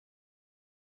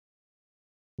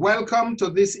Welcome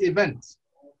to this event.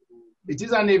 It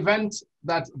is an event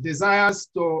that desires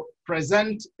to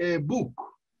present a book,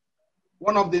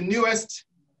 one of the newest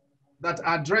that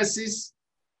addresses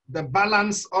the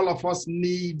balance all of us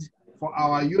need for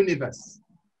our universe,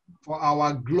 for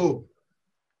our globe,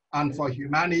 and for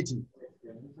humanity.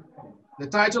 The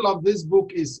title of this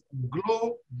book is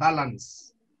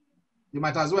Globalance. You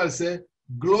might as well say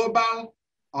Global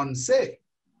on Say.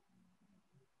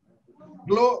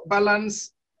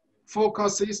 Globalance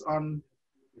focuses on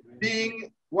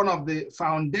being one of the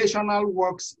foundational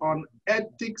works on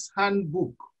ethics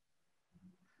handbook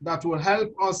that will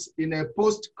help us in a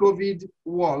post-COVID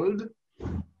world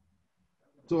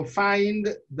to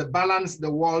find the balance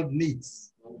the world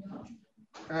needs.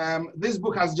 This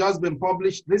book has just been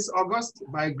published this August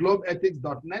by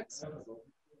globeethics.net,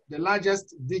 the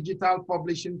largest digital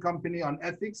publishing company on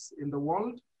ethics in the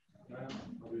world.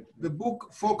 The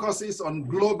book focuses on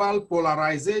global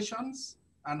polarizations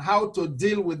and how to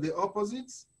deal with the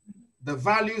opposites, the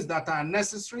values that are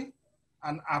necessary,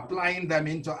 and applying them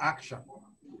into action.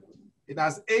 It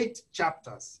has 8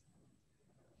 chapters.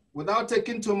 Without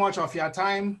taking too much of your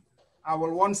time, I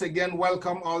will once again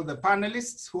welcome all the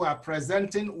panelists who are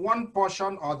presenting one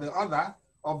portion or the other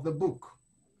of the book.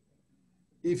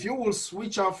 If you will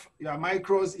switch off your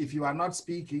micros if you are not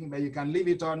speaking, but you can leave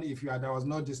it on if there was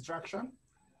no distraction.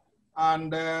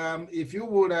 And if you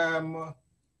would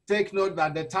take note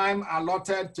that the time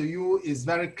allotted to you is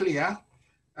very clear.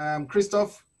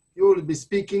 Christoph, you will be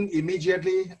speaking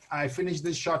immediately. I finish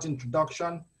this short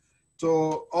introduction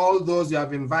to all those you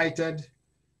have invited,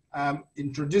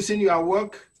 introducing your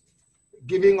work,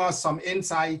 giving us some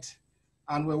insight.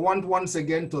 And we want once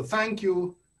again to thank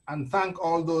you and thank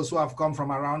all those who have come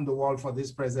from around the world for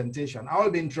this presentation. I will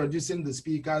be introducing the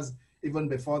speakers even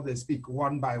before they speak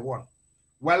one by one.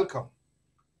 Welcome,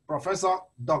 Professor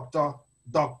Dr.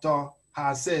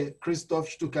 Christoph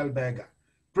Stückelberger,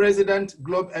 President,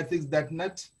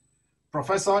 globeethics.net,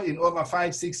 professor in over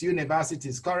 5-6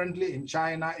 universities currently in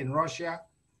China, in Russia,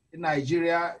 in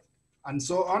Nigeria, and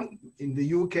so on, in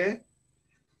the UK,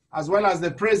 as well as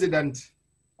the president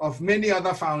of many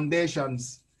other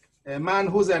foundations, a man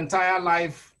whose entire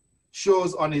life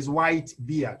shows on his white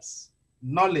beards: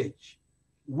 knowledge,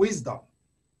 wisdom,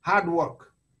 hard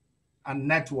work, and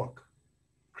network.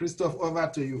 Christoph, over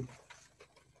to you.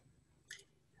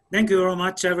 Thank you very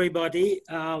much, everybody.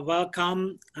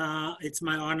 Welcome. It's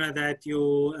my honor that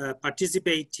you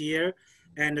participate here,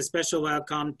 and a special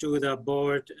welcome to the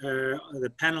board,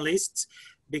 the panelists,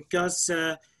 because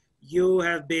you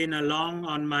have been along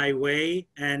on my way,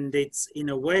 and it's in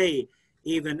a way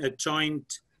even a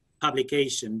joint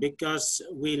publication, because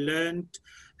we learned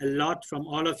a lot from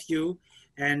all of you,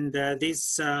 and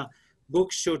this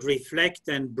book should reflect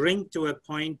and bring to a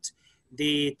point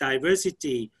the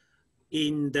diversity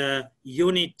in the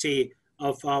unity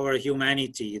of our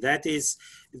humanity. That is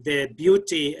the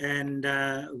beauty and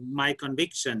my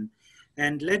conviction.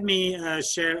 And let me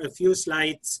share a few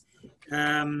slides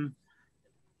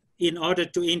in order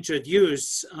to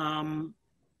introduce.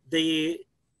 The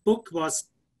book was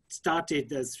started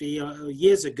 3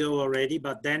 years ago already,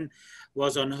 but then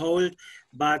was on hold.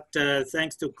 But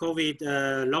thanks to COVID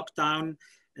lockdown,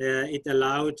 it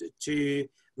allowed to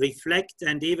reflect,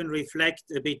 and even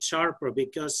reflect a bit sharper,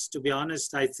 because to be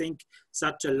honest, I think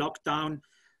such a lockdown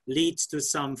leads to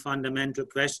some fundamental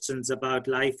questions about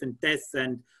life and death,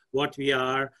 and what we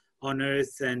are on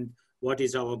earth, and what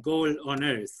is our goal on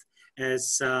earth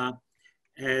as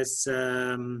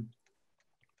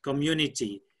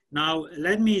community. Now,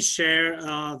 let me share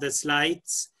the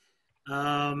slides.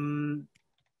 Can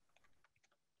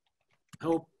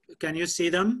you see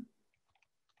them?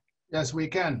 Yes, we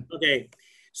can. Okay.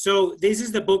 So this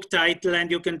is the book title, and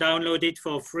you can download it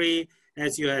for free,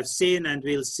 as you have seen, and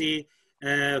we'll see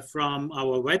from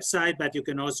our website, but you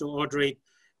can also order it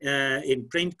in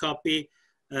print copy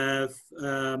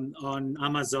on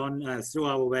Amazon through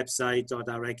our website or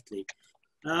directly.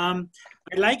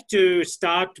 I'd like to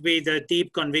start with a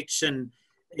deep conviction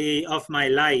of my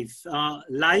life.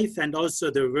 Life, and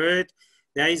also the word.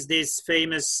 There is this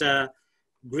famous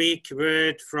Greek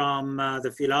word from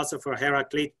the philosopher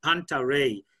Heraclit,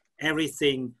 pantarei,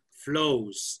 everything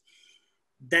flows.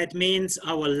 That means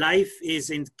our life is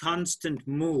in constant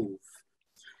move,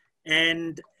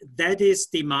 and that is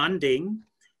demanding.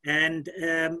 And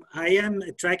I am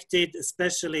attracted,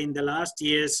 especially in the last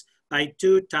years, by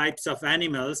 2 types of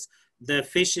animals, the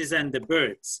fishes and the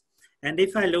birds. And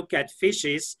if I look at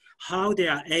fishes, how they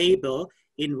are able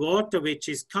in water which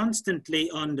is constantly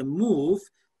on the move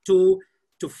to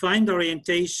find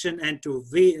orientation and to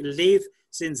live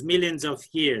since millions of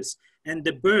years. and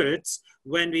the birds,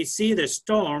 when we see the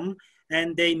storm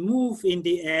and they move in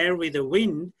the air with the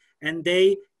wind, and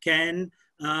they can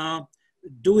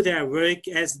do their work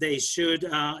as they should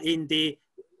in the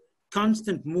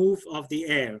constant move of the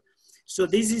air. So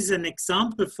this is an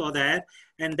example for that,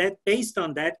 and that based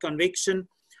on that conviction,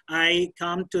 I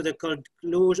come to the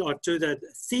conclusion or to the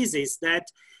thesis that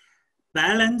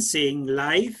balancing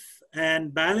life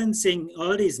and balancing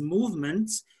all these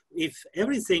movements, if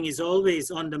everything is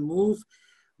always on the move,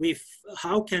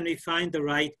 how can we find the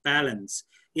right balance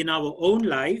in our own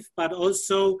life, but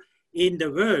also in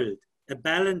the world, a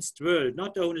balanced world,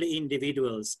 not only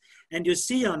individuals. And you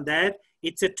see on that,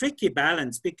 it's a tricky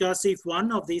balance, because if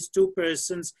one of these two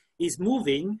persons is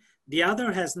moving, the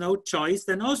other has no choice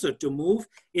than also to move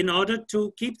in order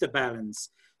to keep the balance.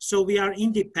 So we are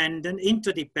independent,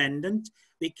 interdependent.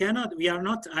 We are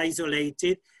not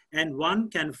isolated, and one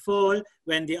can fall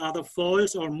when the other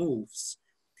falls or moves.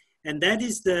 And that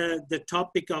is the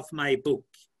topic of my book.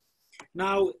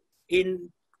 Now,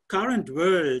 in current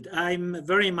world, I'm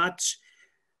very much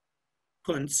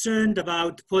concerned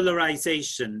about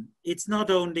polarization. It's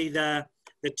not only the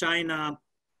China,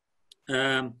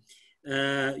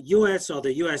 US or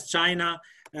the US-China,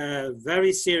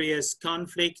 very serious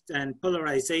conflict and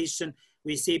polarization.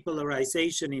 We see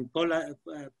polarization in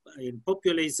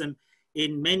populism,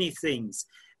 in many things.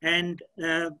 And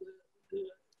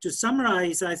to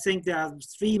summarize, I think there are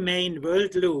three main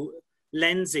world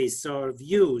lenses or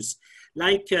views,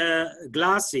 like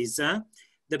glasses.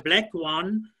 The black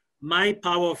one, my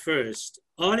power first.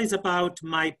 All is about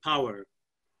my power.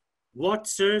 What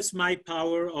serves my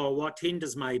power or what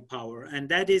hinders my power? And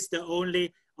that is the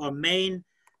only or main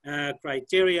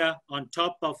criteria on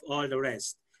top of all the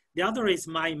rest. The other is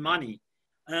my money.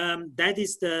 That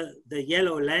is the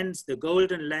yellow lens, the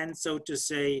golden lens, so to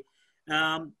say.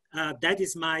 That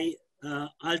is my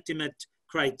ultimate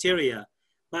criteria.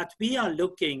 But we are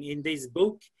looking in this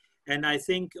book, and I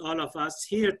think all of us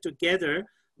here together,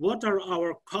 what are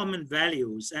our common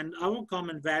values? And our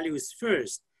common values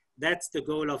first, that's the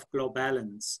goal of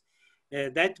Globalance.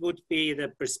 That would be the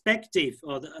perspective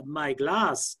of my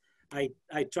glass. I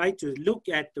try to look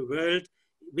at the world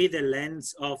with a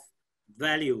lens of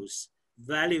values,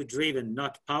 value-driven,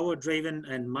 not power-driven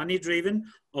and money-driven.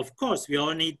 Of course, we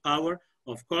all need power.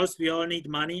 Of course, we all need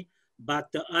money, but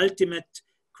the ultimate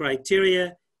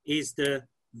criteria is the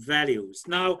values.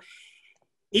 Now,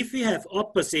 if we have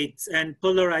opposites and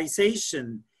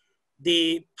polarization,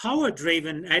 the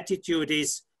power-driven attitude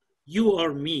is you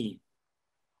or me,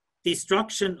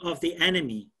 destruction of the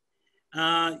enemy.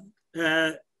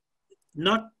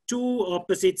 Not two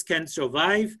opposites can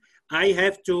survive. I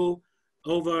have to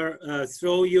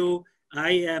overthrow you.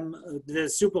 I am the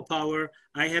superpower.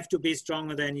 I have to be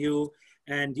stronger than you,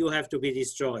 and you have to be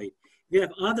destroyed. We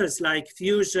have others like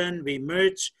fusion, we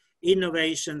merge,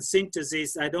 innovation,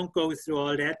 synthesis. I don't go through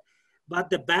all that, but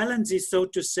the balance is, so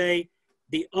to say,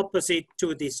 the opposite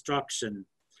to destruction.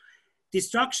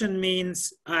 Destruction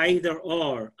means either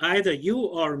or, either you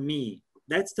or me.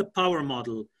 That's the power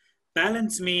model.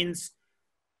 Balance means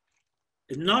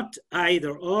not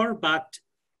either or, but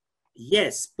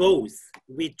yes, both.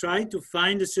 We try to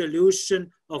find a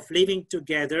solution of living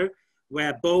together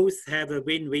where both have a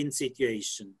win-win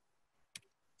situation.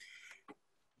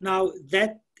 Now,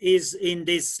 that is in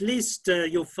this list,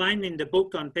 you'll find in the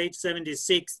book on page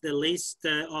 76, the list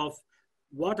of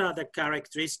what are the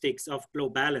characteristics of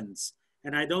Globalance.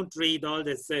 And I don't read all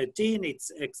the 13,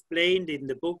 it's explained in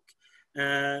the book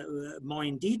more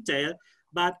in detail,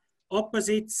 but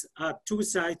opposites are two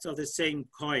sides of the same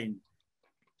coin.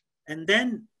 And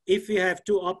then if we have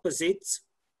two opposites,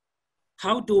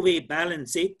 how do we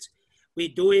balance it? We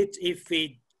do it if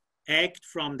we act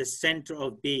from the center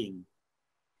of being.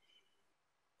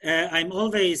 I'm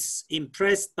always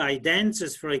impressed by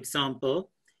dancers, for example.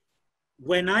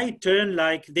 When I turn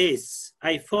like this,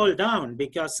 I fall down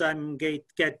because I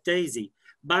get dizzy.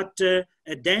 But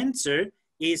a dancer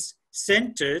is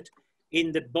centered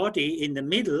in the body, in the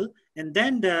middle, and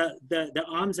then the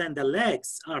arms and the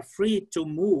legs are free to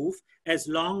move as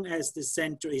long as the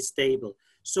center is stable.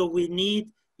 So we need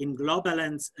in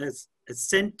Globalance a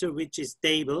center which is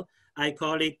stable. I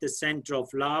call it the center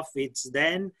of love, which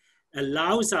then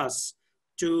allows us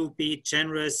to be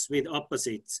generous with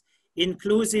opposites.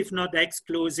 Inclusive, not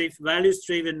exclusive,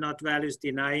 values-driven, not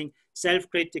values-denying,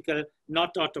 self-critical,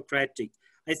 not autocratic.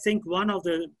 I think one of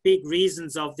the big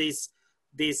reasons of this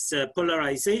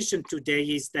polarization today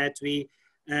is that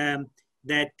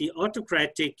that the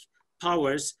autocratic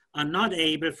powers are not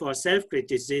able for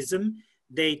self-criticism.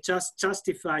 They just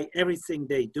justify everything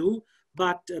they do,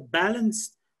 but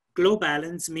balanced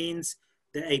Globalance means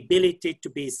the ability to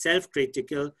be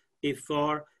self-critical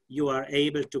before you are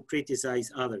able to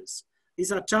criticize others.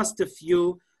 These are just a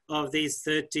few of these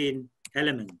 13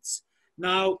 elements.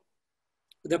 Now,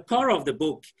 the core of the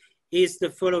book is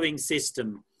the following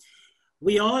system.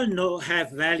 We all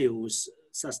have values: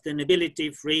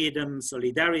 sustainability, freedom,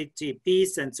 solidarity,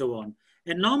 peace, and so on.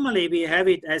 And normally we have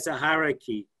it as a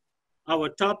hierarchy. Our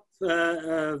top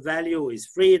value is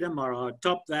freedom, or our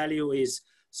top value is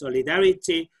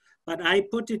solidarity, but I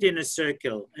put it in a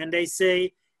circle and they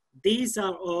say, these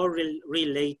are all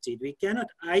related. We cannot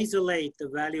isolate the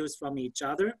values from each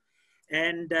other,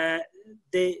 and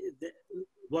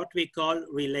what we call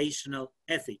relational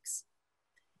ethics.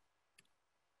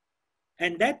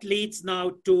 And that leads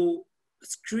now to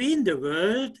screen the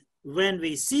world. When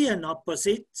we see an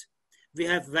opposite, we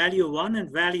have value 1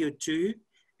 and value 2,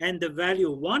 and the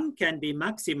value 1 can be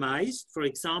maximized. For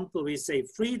example, we say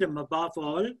freedom above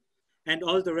all, and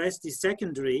all the rest is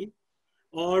secondary.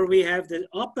 Or we have the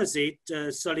opposite,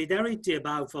 solidarity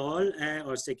above all,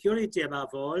 or security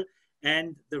above all,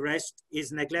 and the rest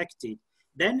is neglected.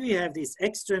 Then we have these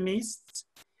extremists,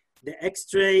 the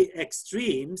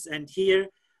extremes, and here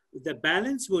the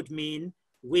balance would mean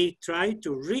we try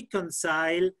to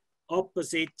reconcile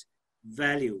opposite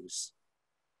values.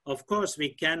 Of course, we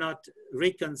cannot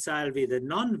reconcile with the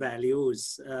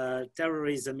non-values.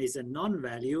 Terrorism is a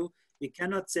non-value. We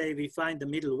cannot say we find the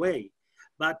middle way.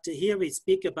 But here we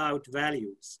speak about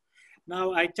values.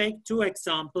 Now I take 2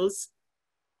 examples.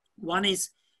 One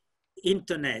is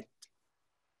internet.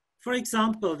 For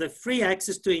example, the free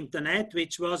access to internet,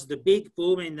 which was the big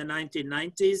boom in the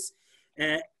 1990s,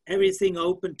 everything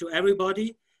open to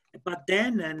everybody. But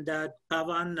then, and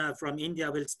Pavan from India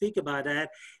will speak about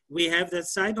that, we have the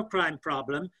cybercrime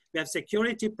problem, we have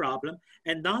security problem,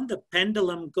 and then the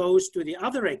pendulum goes to the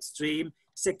other extreme,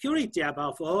 security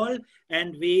above all,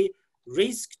 and we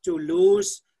risk to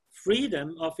lose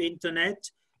freedom of internet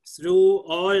through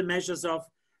all measures of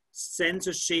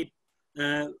censorship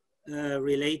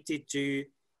related to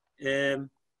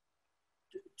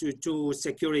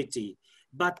security.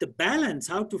 But the balance,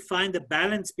 how to find the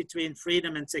balance between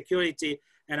freedom and security,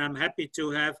 and I'm happy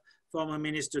to have former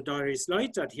Minister Doris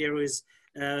Leuthard here, who is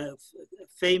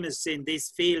famous in this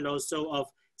field also of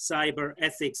cyber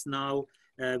ethics now.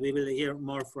 We will hear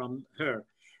more from her.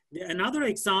 Another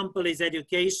example is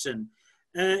education.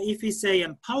 If we say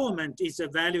empowerment is a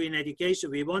value in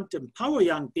education, we want to empower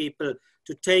young people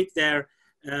to take their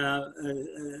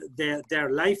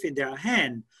life in their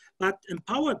hand. But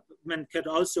empowerment could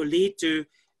also lead to,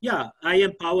 yeah, I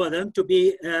empower them to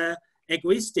be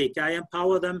egoistic. I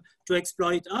empower them to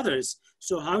exploit others.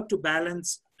 So how to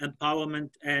balance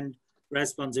empowerment and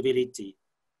responsibility?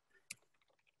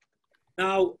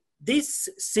 Now, this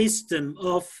system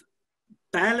of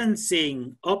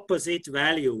balancing opposite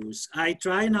values, I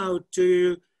try now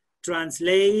to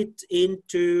translate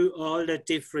into all the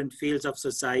different fields of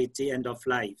society and of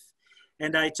life.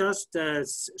 And I just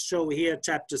show here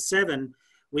chapter 7,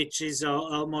 which is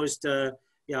almost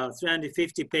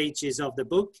 350 pages of the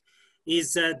book,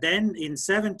 is then in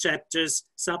 7 chapters,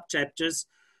 sub-chapters,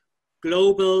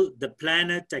 global, the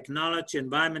planet, technology,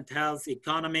 environment, health,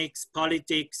 economics,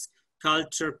 politics,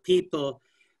 culture, people.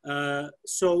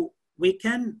 So we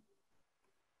can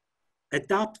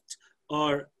adopt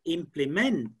or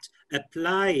implement,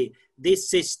 apply this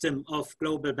system of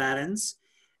global balance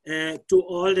to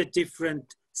all the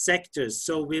different sectors.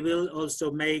 So we will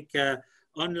also make an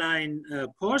online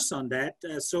course on that,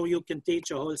 so you can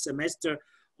teach a whole semester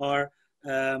or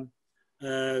a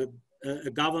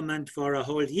government for a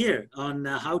whole year on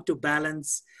how to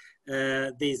balance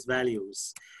these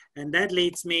values. And that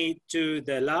leads me to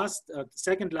the last,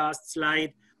 second last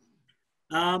slide.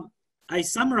 I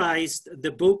summarized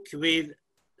the book with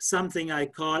something I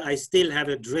call, I still have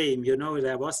a dream. You know,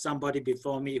 there was somebody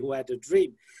before me who had a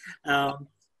dream. I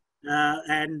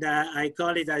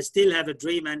call it, I still have a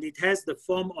dream, and it has the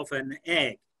form of an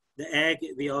egg. The egg,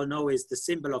 we all know, is the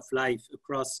symbol of life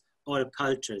across all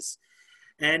cultures.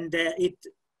 And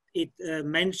it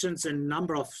mentions a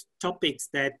number of topics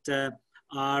that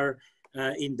are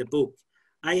in the book.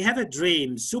 I have a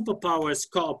dream, superpowers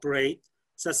cooperate,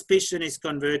 suspicion is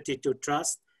converted to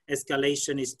trust,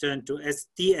 escalation is turned to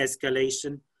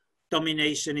de-escalation,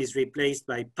 domination is replaced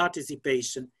by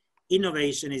participation,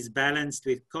 innovation is balanced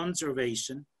with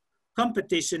conservation,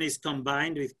 competition is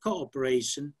combined with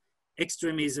cooperation,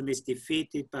 extremism is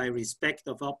defeated by respect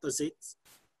of opposites,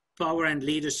 power and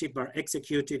leadership are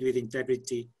executed with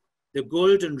integrity, the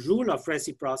golden rule of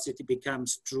reciprocity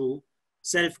becomes true,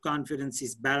 self-confidence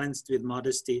is balanced with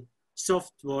modesty,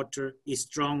 soft water is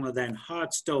stronger than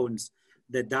hard stones,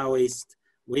 the Taoist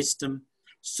wisdom,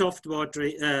 soft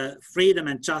water, freedom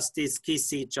and justice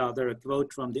kiss each other, a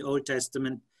quote from the Old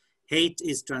Testament. Hate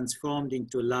is transformed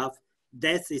into love.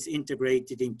 Death is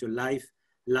integrated into life.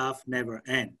 Love never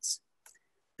ends.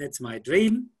 That's my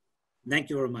dream. Thank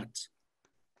you very much.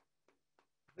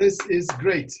 This is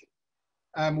great.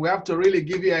 We have to really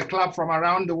give you a clap from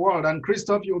around the world. And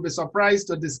Christoph, you'll be surprised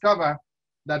to discover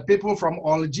that people from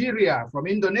Algeria, from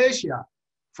Indonesia,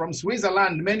 from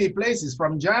Switzerland, many places,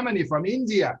 from Germany, from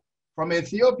India, from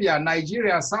Ethiopia,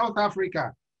 Nigeria, South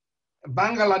Africa,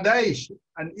 Bangladesh,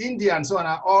 and India, and so on,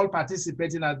 are all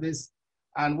participating at this.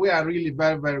 And we are really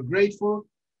very, very grateful.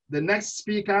 The next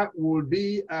speaker will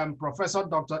be Professor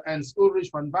Dr. Ernst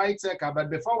Ulrich von Weizsäcker. But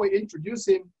before we introduce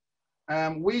him,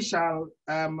 we shall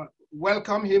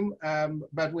welcome him.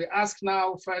 But we ask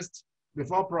now first,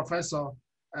 before Professor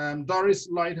Doris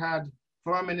Leuthard,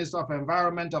 former Minister of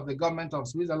Environment of the Government of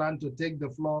Switzerland, to take the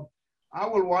floor, I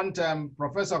will want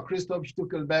Professor Christoph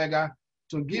Stückelberger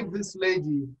to give this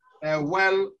lady a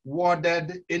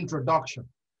well-worded introduction.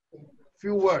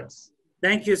 Few words.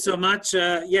 Thank you so much.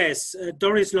 Yes,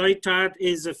 Doris Leuthard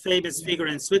is a famous figure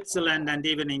in Switzerland and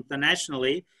even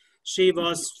internationally. She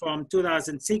was from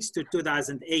 2006 to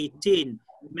 2018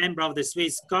 member of the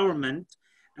Swiss government,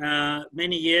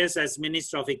 many years as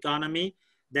Minister of Economy,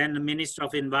 then Minister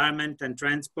of Environment and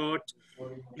Transport.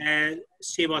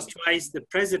 She was twice the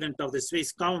president of the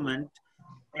Swiss government,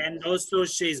 and also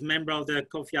she is member of the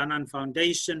Kofi Annan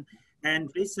Foundation, and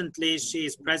recently she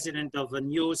is president of a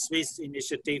new Swiss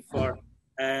initiative for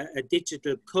a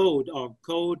digital code, or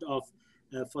code of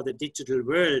for the digital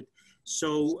world.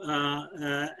 So,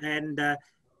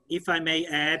 if I may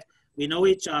add, we know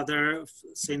each other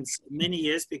since many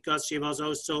years because she was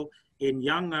also in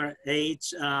younger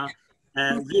age,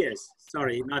 years,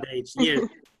 sorry, not age, years,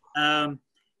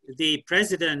 the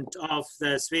president of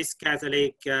the Swiss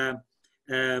Catholic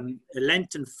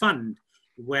Lenten Fund,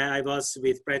 where I was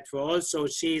with Brett for also.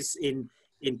 She's in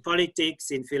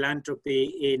politics, in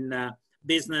philanthropy, in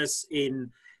business,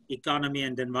 in economy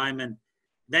and environment.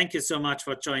 Thank you so much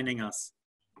for joining us.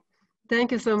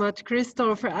 Thank you so much,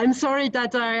 Christoph. I'm sorry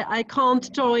that I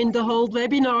can't join the whole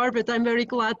webinar, but I'm very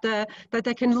glad that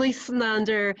I can listen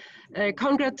and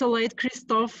congratulate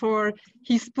Christoph for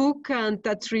his book. And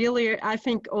that's really, I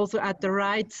think, also at the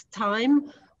right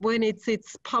time when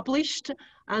it's published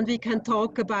and we can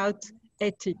talk about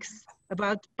ethics,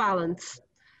 about balance.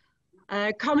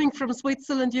 Coming from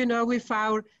Switzerland, you know, with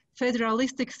our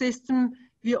federalistic system,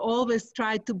 we always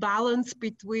try to balance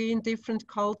between different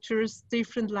cultures,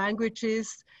 different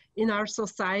languages in our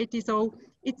society. So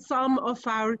it's some of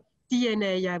our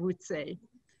DNA, I would say.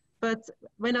 But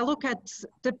when I look at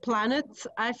the planet,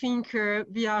 I think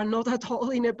we are not at all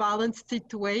in a balanced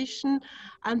situation.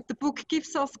 And the book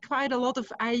gives us quite a lot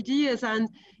of ideas and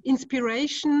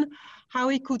inspiration how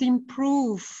we could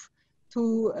improve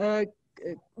to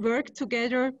work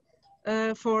together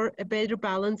for a better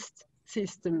balanced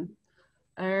system.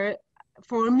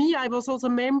 For me, I was also a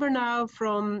member now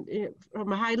from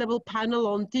a high-level panel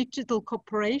on digital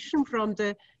cooperation from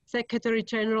the Secretary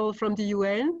General from the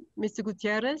UN, Mr.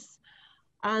 Gutierrez,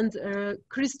 and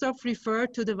Christoph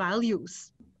referred to the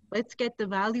values. Let's get the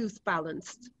values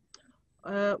balanced.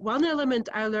 One element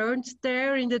I learned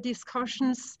there in the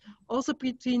discussions, also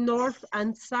between North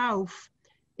and South,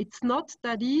 it's not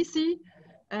that easy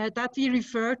that we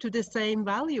refer to the same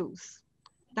values,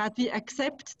 that we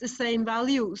accept the same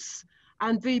values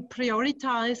and we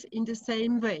prioritize in the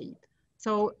same way.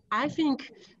 So I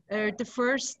think the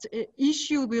first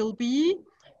issue will be,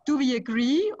 do we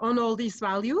agree on all these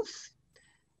values?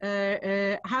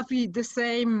 Have we the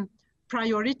same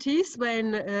priorities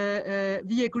when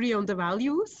we agree on the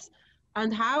values?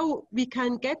 And how we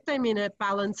can get them in a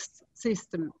balanced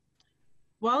system?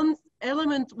 One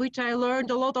element which I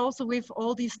learned a lot also with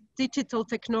all these digital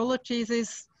technologies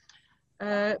is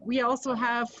we also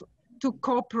have to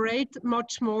cooperate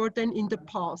much more than in the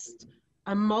past.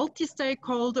 A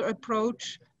multi-stakeholder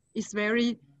approach is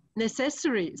very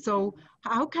necessary. So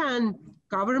how can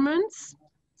governments,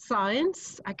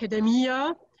 science,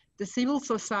 academia, the civil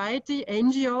society,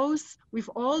 NGOs, with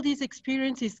all these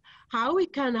experiences, how we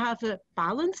can have a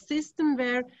balanced system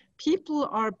where people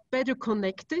are better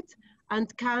connected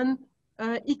and can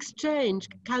exchange,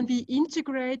 can be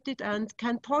integrated and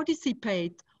can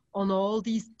participate on all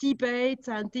these debates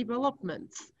and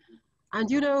developments. And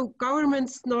you know,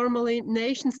 governments normally,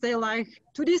 nations, they like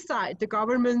to decide. The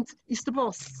government is the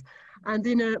boss. And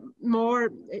in a more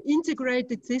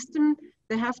integrated system,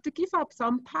 they have to give up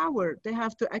some power. They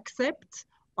have to accept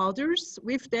others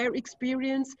with their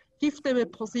experience, give them a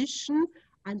position,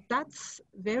 and that's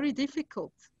very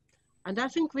difficult. And I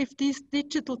think with these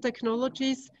digital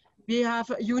technologies, we have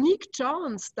a unique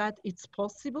chance that it's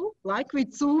possible, like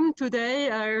with Zoom today,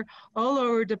 all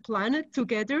over the planet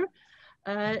together.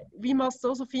 We must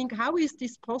also think, how is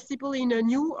this possible in a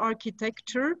new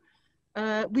architecture,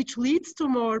 which leads to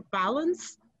more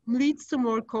balance, leads to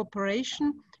more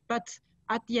cooperation, but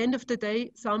at the end of the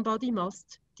day, somebody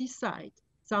must decide.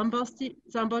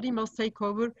 Somebody must take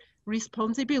over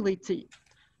responsibility.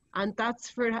 And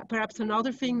that's perhaps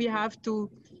another thing we have to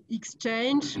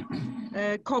exchange.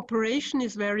 Cooperation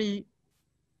is very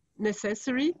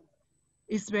necessary,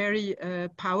 is very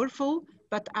powerful,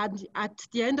 but at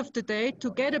the end of the day,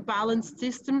 to get a balanced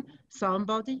system,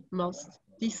 somebody must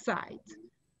decide.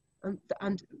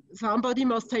 And somebody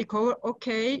must take over,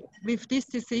 okay, with this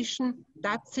decision,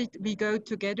 that's it, we go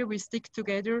together, we stick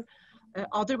together.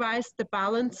 Otherwise, the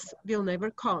balance will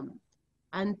never come.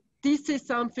 And this is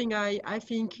something I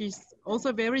think is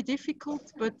also very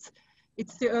difficult, but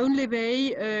it's the only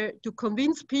way to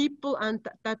convince people and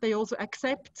that they also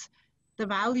accept the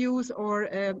values or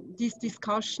this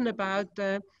discussion about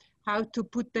how to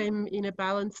put them in a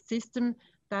balanced system,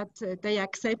 that they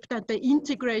accept that they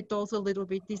integrate also a little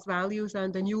bit these values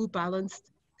and a new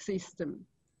balanced system.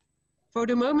 For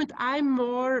the moment, I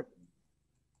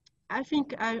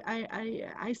think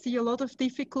I see a lot of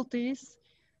difficulties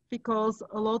because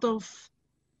a lot of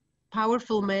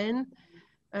powerful men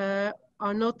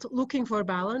are not looking for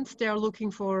balance. They are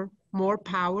looking for more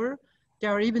power. They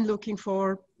are even looking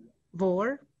for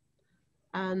war.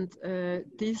 And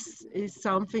this is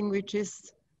something which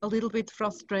is a little bit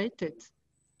frustrated.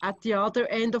 At the other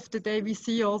end of the day, we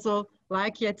see also,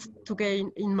 like yet today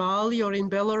in Mali or in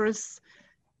Belarus,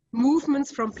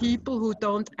 movements from people who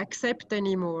don't accept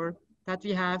anymore that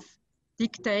we have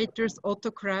dictators,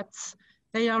 autocrats.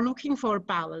 They are looking for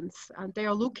balance and they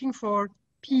are looking for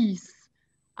peace.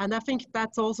 And I think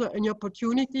that's also an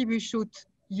opportunity we should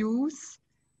use.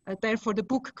 Therefore, the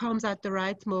book comes at the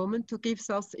right moment to give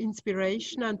us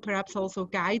inspiration and perhaps also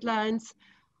guidelines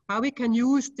how we can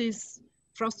use this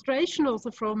frustration also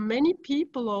from many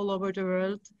people all over the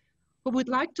world who would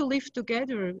like to live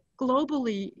together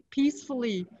globally,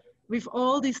 peacefully, with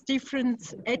all these different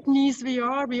ethnies we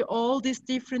are, with all these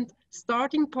different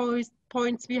starting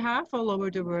points we have all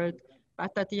over the world.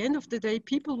 But at the end of the day,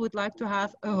 people would like to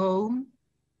have a home,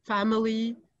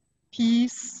 family,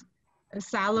 peace, a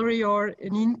salary or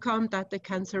an income that they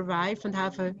can survive and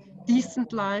have a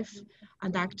decent life.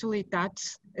 And actually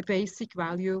that's a basic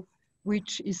value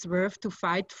which is worth to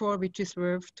fight for, which is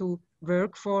worth to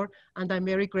work for. And I'm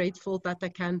very grateful that I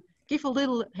can give a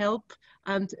little help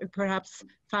and perhaps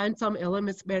find some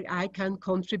elements where I can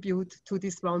contribute to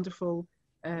this wonderful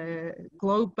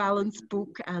Globalance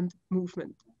book and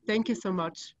movement. Thank you so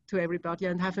much to everybody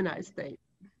and have a nice day.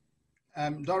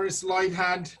 Doris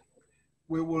Lloyd-Hard,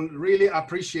 we will really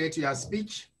appreciate your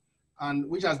speech, and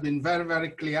which has been very, very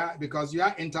clear, because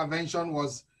your intervention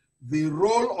was the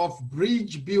role of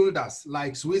bridge builders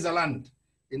like Switzerland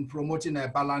in promoting a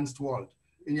balanced world.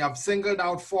 And you have singled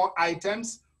out 4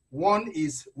 items. One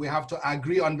is we have to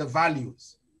agree on the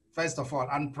values, first of all,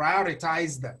 and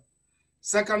prioritize them.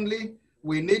 Secondly,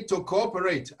 we need to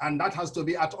cooperate, and that has to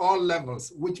be at all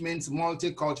levels, which means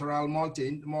multicultural,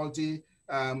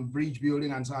 bridge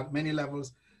building, and so at many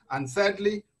levels. And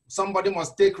thirdly, somebody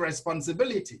must take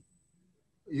responsibility.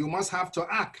 You must have to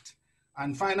act.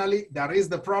 And finally, there is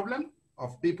the problem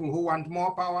of people who want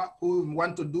more power, who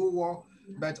want to do war,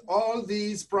 but all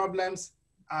these problems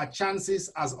are chances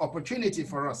as opportunity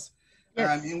for us.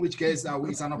 Yes. In which case,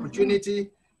 it's an opportunity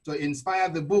to inspire.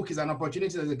 The book is an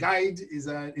opportunity, the guide is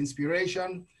an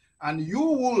inspiration. And you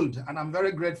would, and I'm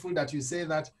very grateful that you say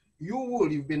that,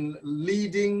 you've been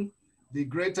leading the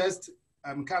greatest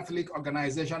Catholic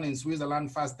organization in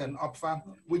Switzerland, Fast and Opfer,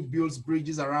 which builds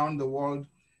bridges around the world.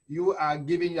 You are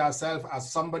giving yourself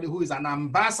as somebody who is an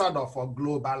ambassador for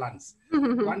Globalance. I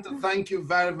want to thank you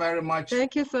very, very much.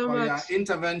 Thank you so much your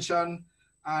intervention.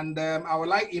 And I would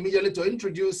like immediately to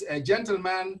introduce a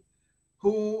gentleman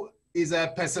who is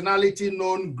a personality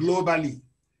known globally.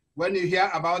 When you hear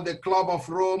about the Club of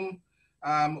Rome,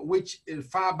 which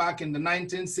far back in the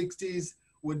 1960s,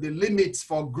 with the limits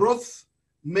for growth,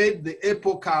 made the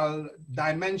epochal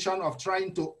dimension of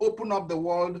trying to open up the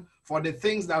world for the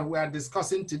things that we are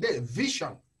discussing today,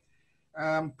 vision.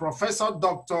 Professor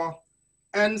Dr.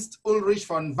 Ernst Ulrich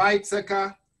von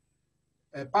Weizsäcker,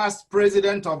 a past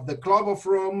president of the Club of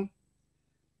Rome,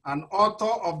 an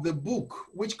author of the book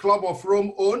which Club of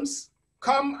Rome owns,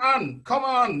 Come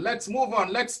on, let's move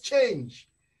on, let's change.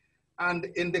 And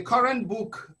in the current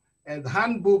book, the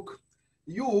Handbook,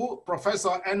 you,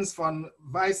 Professor Ernst von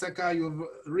Weizsäcker, you've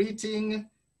written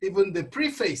even the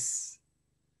preface,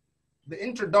 the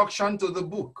introduction to the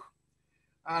book.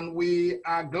 And we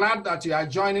are glad that you are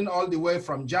joining all the way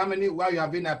from Germany, where you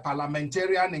have been a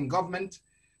parliamentarian in government.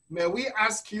 May we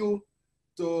ask you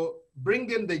to bring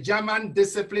in the German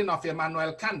discipline of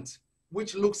Immanuel Kant,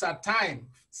 which looks at time,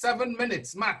 7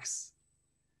 minutes max.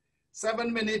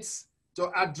 7 minutes to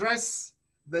address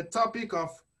the topic of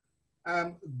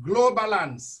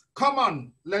Globalance. Come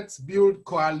on, let's build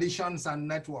coalitions and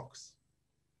networks.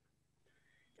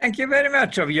 Thank you very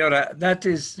much, Oviora. That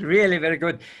is really very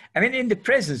good. I mean, in the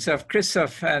presence of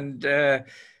Christoph and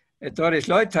Doris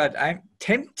Leuthardt, I'm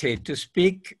tempted to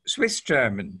speak Swiss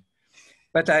German,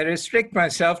 but I restrict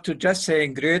myself to just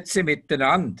saying Grüezi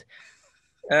miteinander.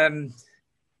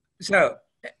 So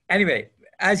anyway,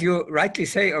 as you rightly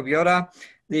say, Oviora,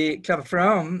 the Club of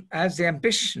Rome has the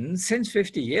ambition since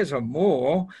 50 years or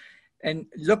more in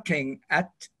looking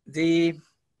at the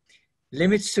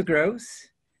limits to growth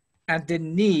and the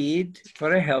need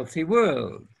for a healthy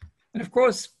world. And of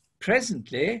course,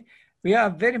 presently, we are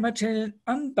very much in an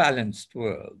unbalanced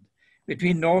world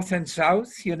between North and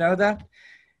South, you know that,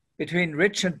 between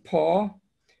rich and poor,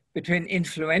 between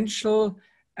influential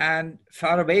and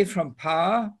far away from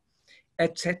power,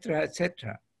 etc.,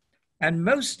 etc. And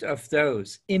most of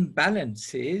those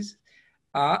imbalances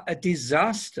are a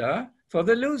disaster for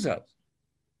the losers.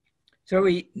 So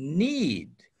we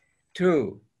need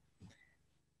to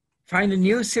find a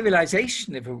new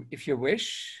civilization, if you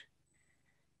wish,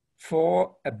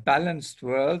 for a balanced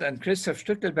world. And Christoph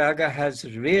Stückelberger has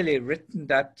really written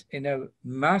that in a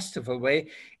masterful way.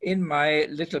 In my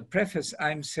little preface,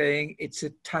 I'm saying it's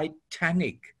a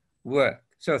titanic work.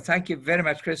 So thank you very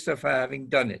much, Christoph, for having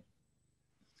done it.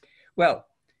 Well,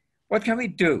 what can we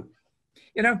do?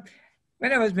 You know,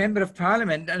 when I was member of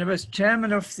parliament and I was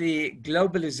chairman of the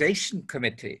Globalization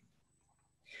Committee,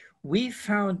 we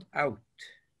found out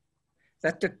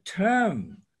that the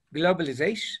term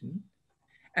globalization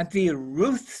and the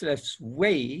ruthless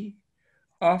way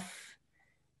of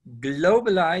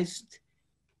globalized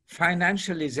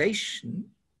financialization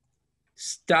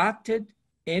started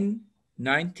in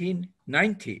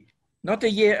 1990, not a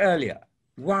year earlier.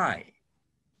 Why?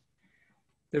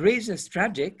 The reason is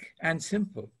tragic and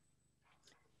simple.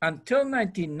 Until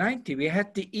 1990, we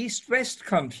had the East-West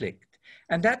conflict,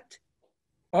 and that,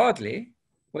 oddly,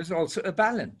 was also a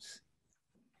balance.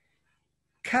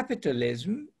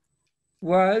 Capitalism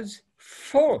was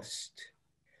forced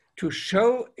to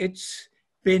show its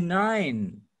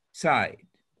benign side.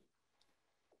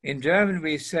 In German,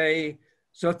 we say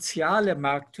soziale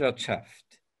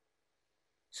Marktwirtschaft,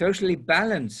 socially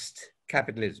balanced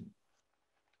capitalism.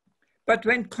 But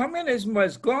when communism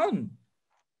was gone,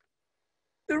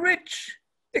 the rich,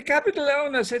 the capital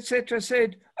owners, etc.,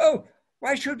 said, oh,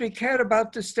 why should we care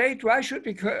about the state? Why should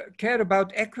we care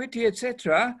about equity,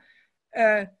 etc.?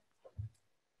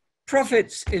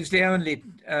 Profits is the only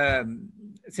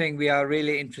thing we are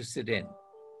really interested in.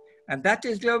 And that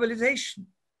is globalization.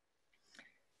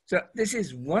 So this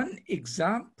is one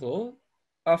example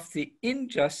of the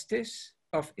injustice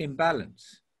of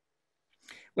imbalance.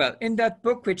 Well, in that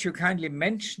book, which you kindly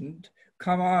mentioned,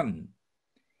 Come On,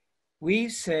 we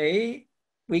say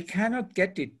we cannot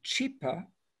get it cheaper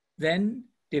than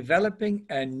developing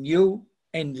a new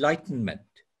enlightenment.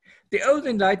 The old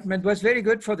enlightenment was very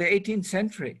good for the 18th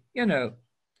century, you know,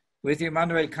 with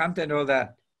Immanuel Kant and all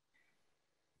that.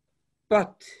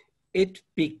 But it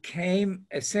became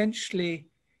essentially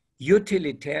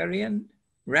utilitarian,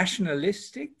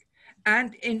 rationalistic,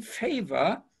 and in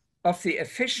favor of the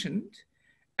efficient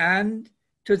and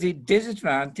to the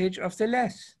disadvantage of the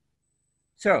less.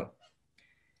 So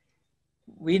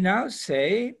we now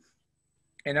say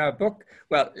in our book,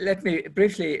 well, let me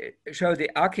briefly show the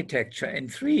architecture in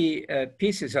three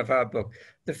pieces of our book.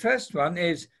 The first one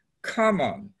is, come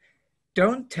on,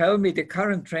 don't tell me the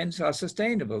current trends are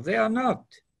sustainable. They are not.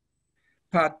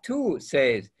 Part two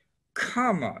says,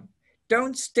 come on,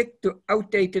 don't stick to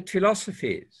outdated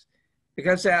philosophies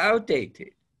because they're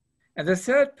outdated. And the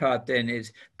third part then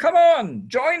is, come on,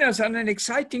 join us on an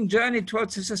exciting journey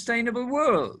towards a sustainable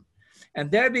world.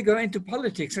 And there we go into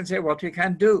politics and say what we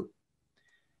can do.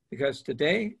 Because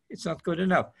today it's not good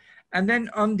enough. And then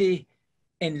on the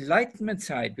enlightenment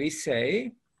side, we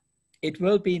say it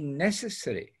will be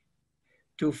necessary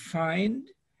to find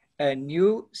a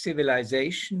new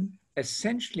civilization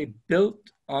essentially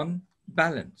built on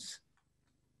balance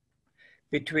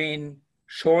between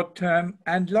short-term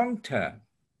and long-term.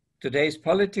 Today's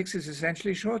politics is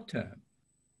essentially short-term,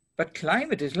 but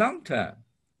climate is long-term.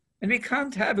 And we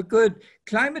can't have a good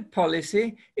climate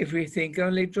policy if we think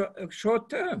only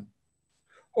short-term.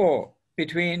 Or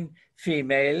between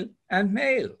female and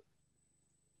male.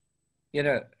 You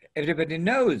know, everybody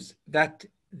knows that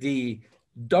the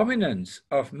dominance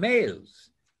of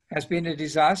males has been a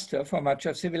disaster for much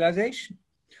of civilization.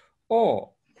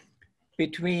 Or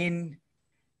between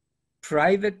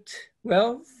private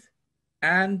wealth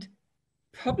and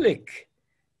public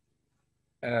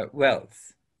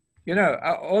wealth. You know,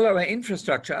 all our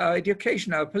infrastructure, our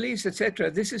education, our police, etc.,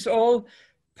 this is all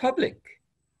public.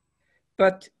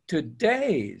 But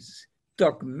today's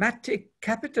dogmatic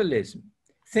capitalism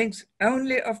thinks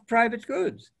only of private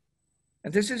goods.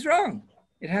 And this is wrong.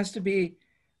 It has to be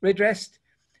redressed.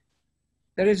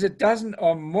 There is a dozen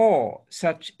or more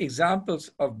such examples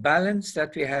of balance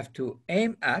that we have to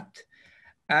aim at.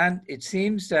 And it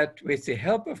seems that with the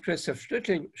help of Christoph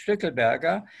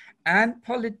Stückelberger and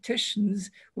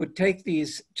politicians who take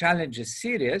these challenges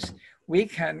serious, we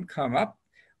can come up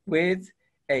with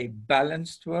a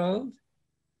balanced world,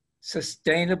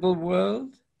 sustainable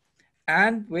world,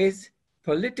 and with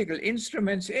political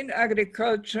instruments in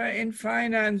agriculture, in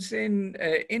finance, in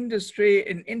industry,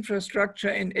 in infrastructure,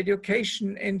 in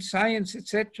education, in science,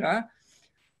 etc.,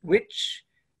 which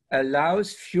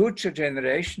allows future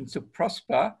generations to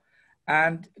prosper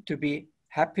and to be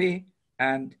happy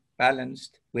and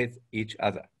balanced with each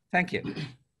other. Thank you.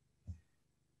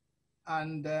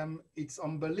 And it's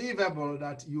unbelievable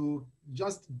that you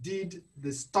just did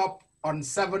the stop on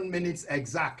 7 minutes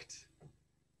exact.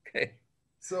 Okay.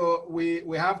 So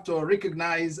we have to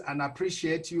recognize and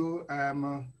appreciate you,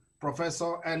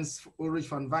 Professor Ernst Ulrich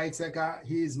von Weizsäcker.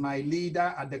 He is my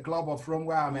leader at the Club of Rome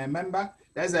where I'm a member.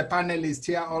 There's a panelist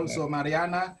here also,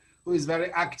 Mariana, who is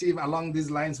very active along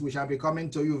these lines. We shall be coming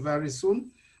to you very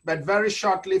soon. But very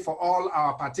shortly for all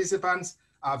our participants,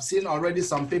 I've seen already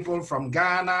some people from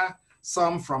Ghana,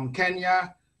 some from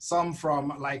Kenya, some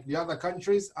from like the other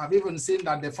countries. I've even seen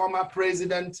that the former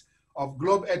president of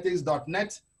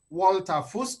globeethics.net, Walter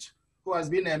Fust, who has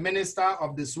been a minister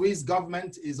of the Swiss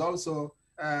government, is also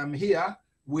here.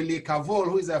 Willy Cavol,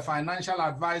 who is a financial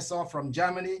advisor from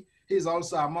Germany, he's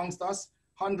also amongst us.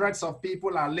 Hundreds of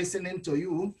people are listening to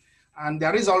you. And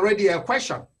there is already a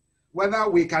question whether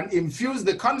we can infuse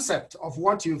the concept of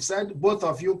what you've said, both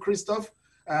of you, Christoph,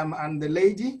 and the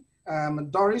lady,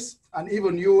 Doris, and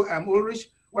even you, Ulrich,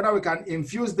 whether we can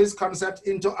infuse this concept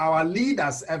into our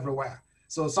leaders everywhere.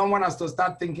 So someone has to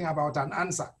start thinking about an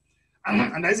answer.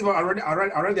 And there's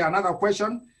already another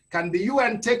question. Can the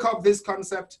UN take up this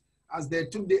concept as they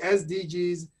took the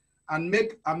SDGs and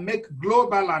make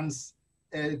Globalance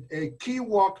a key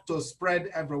work to spread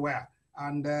everywhere?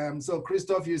 And so,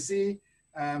 Christoph, you see,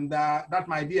 that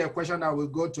might be a question that will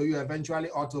go to you eventually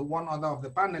or to one other of the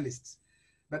panelists.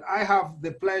 But I have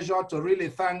the pleasure to really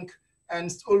thank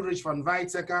Ernst Ulrich von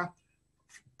Weizsäcker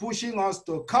pushing us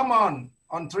to come on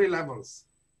 3 levels.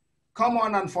 Come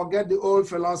on and forget the old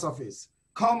philosophies.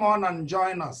 Come on and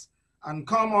join us. And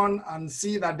come on and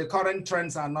see that the current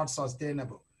trends are not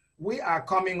sustainable. We are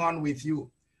coming on with you.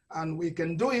 And we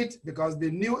can do it because the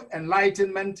new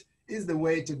enlightenment is the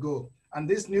way to go. And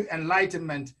this new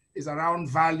enlightenment is around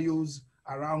values,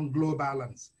 around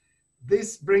Globalance.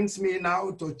 This brings me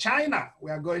now to China.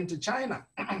 We are going to China.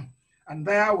 And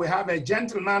there we have a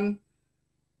gentleman,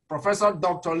 Professor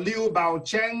Dr. Liu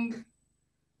Baocheng,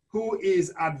 who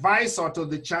is advisor to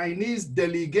the Chinese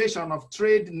delegation of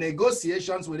trade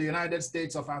negotiations with the United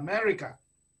States of America.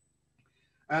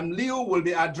 Liu will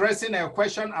be addressing a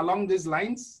question along these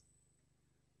lines.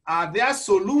 Are there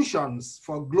solutions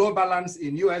for Globalance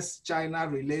in US-China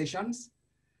relations?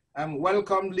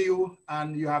 Welcome, Liu,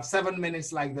 and you have 7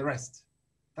 minutes like the rest.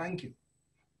 Thank you.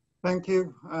 Thank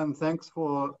you, and thanks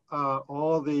for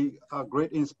all the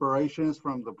great inspirations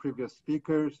from the previous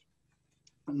speakers.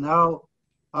 Now,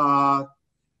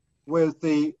 with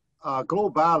the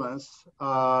Globalance,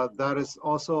 that is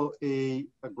also a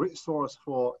great source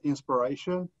for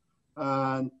inspiration.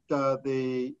 And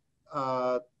Dr.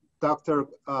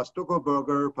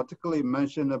 Stückelberger particularly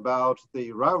mentioned about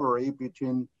the rivalry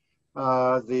between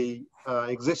the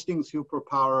existing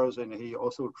superpowers, and he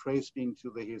also traced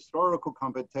into the historical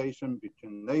competition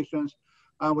between nations,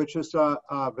 which is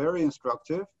very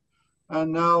instructive.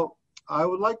 And now I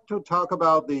would like to talk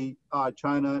about the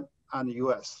China and the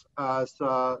US as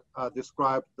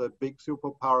described the big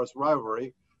superpowers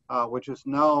rivalry, which is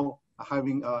now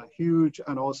having a huge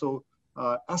and also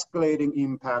escalating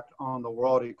impact on the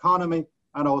world economy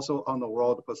and also on the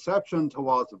world perception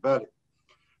towards value.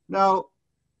 Now,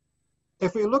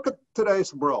 if we look at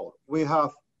today's world, we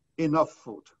have enough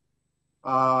food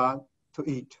to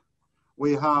eat.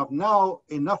 We have now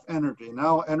enough energy.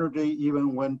 Now energy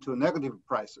even went to negative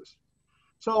prices.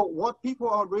 So what people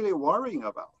are really worrying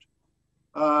about,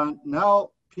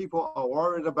 now people are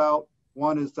worried about.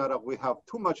 One is that we have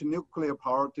too much nuclear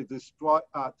power to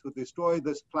destroy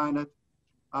this planet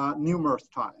numerous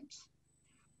times.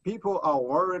 People are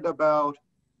worried about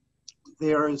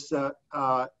there is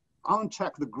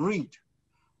unchecked greed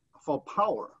for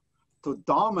power to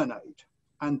dominate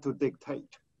and to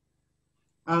dictate.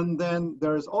 And then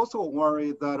there is also a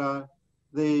worry that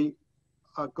the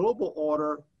global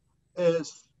order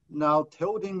is now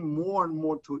tilting more and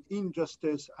more to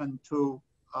injustice and to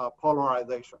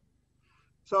polarization.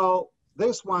 So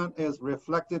this one is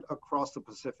reflected across the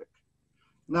Pacific.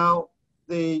 Now,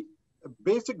 the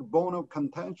basic bone of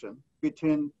contention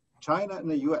between China and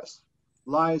the US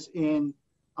lies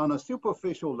on a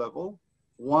superficial level.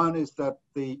 One is that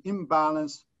the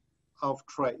imbalance of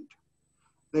trade.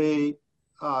 The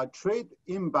trade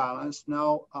imbalance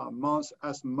now amounts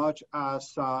as much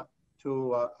as to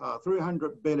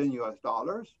 $300 billion US.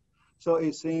 So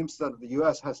it seems that the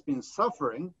US has been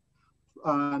suffering,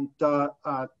 and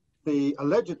the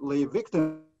allegedly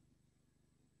victim.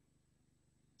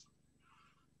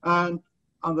 And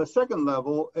on the second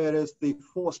level, it is the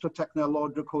forced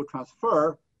technological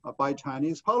transfer by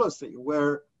Chinese policy,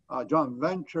 where joint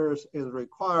ventures is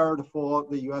required for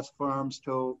the US firms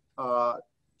to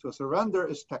surrender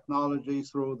its technology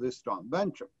through this joint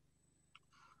venture.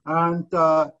 And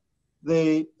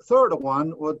the third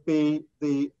one would be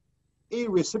the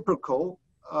irreciprocal,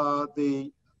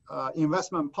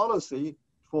 investment policy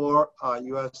for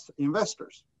US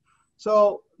investors.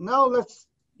 So now let's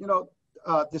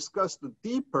discuss the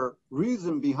deeper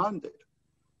reason behind it.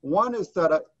 One is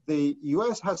that the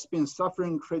US has been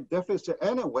suffering trade deficit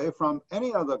anyway from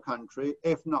any other country,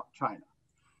 if not China.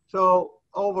 So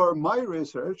over my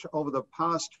research over the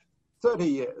past 30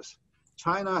 years,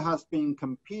 China has been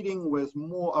competing with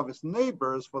more of its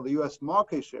neighbors for the US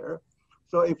market share.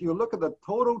 So if you look at the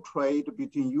total trade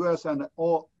between US and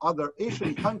all other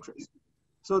Asian countries,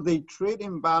 so the trade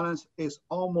imbalance is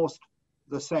almost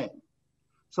the same.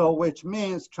 So which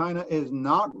means China is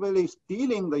not really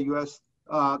stealing the US,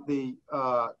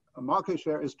 market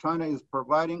share is China is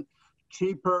providing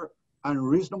cheaper and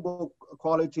reasonable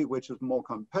quality, which is more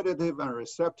competitive and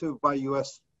receptive by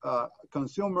US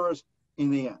consumers in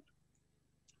the end.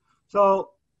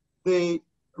 So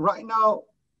right now,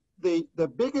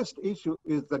 the biggest issue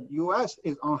is that US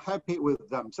is unhappy with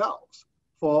themselves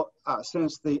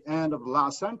since the end of the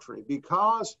last century,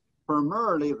 because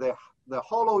primarily the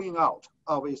hollowing out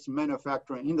of its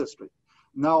manufacturing industry.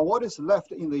 Now, what is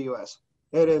left in the US?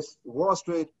 It is Wall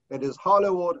Street, it is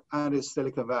Hollywood, and it's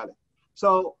Silicon Valley.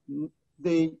 So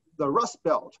the Rust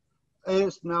Belt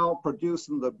is now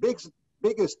producing the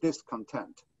biggest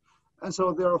discontent. And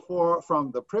so therefore,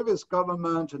 from the previous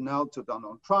government now to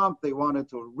Donald Trump, they wanted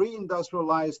to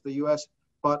reindustrialize the US,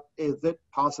 but is it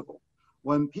possible?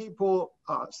 When people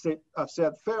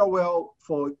said farewell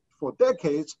for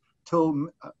decades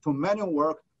to manual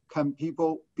work, can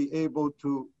people be able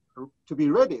to be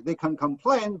ready? They can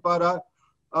complain, but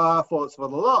for the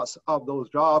loss of those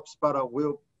jobs, but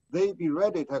will they be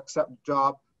ready to accept the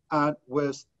job and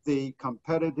with the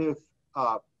competitive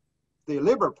the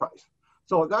labor price?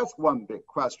 So that's one big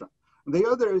question. The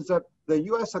other is that the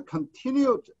U.S. has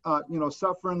continued,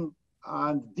 suffering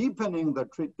and deepening the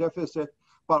trade deficit.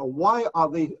 But why are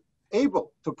they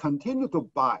able to continue to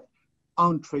buy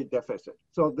on trade deficit?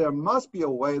 So there must be a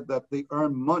way that they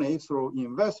earn money through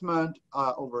investment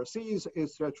overseas, et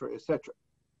cetera, et cetera.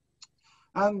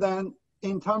 And then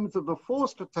in terms of the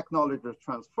forced technology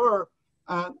transfer,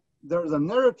 there's a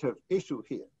narrative issue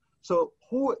here. So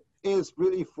who is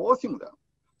really forcing them?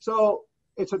 So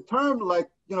it's a term like,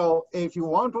 if you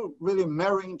want to really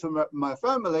marry into my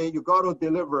family, you got to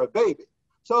deliver a baby.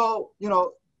 So,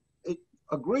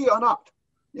 agree or not,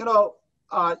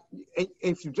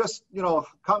 if you just,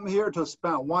 come here to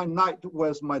spend one night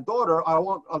with my daughter, I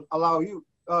won't allow you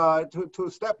to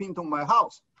step into my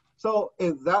house. So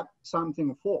is that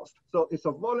something forced? So it's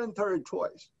a voluntary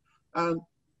choice. And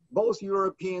both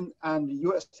European and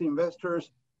US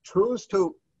investors choose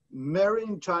to marry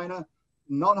in China,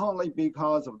 not only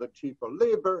because of the cheaper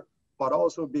labor, but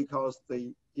also because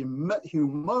the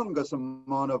humongous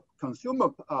amount of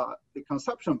the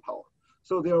consumption power.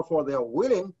 So therefore, they are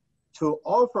willing to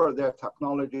offer their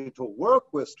technology to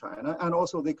work with China, and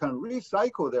also they can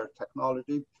recycle their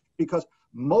technology, because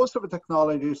most of the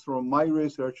technologies from my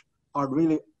research are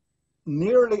really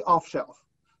nearly off shelf.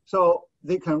 So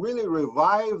they can really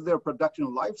revive their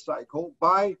production life cycle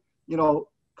by,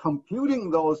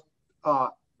 computing those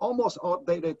almost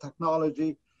outdated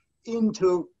technology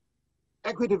into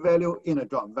equity value in a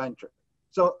joint venture.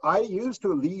 So I used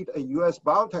to lead a US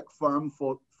biotech firm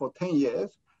for 10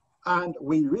 years. and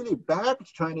we really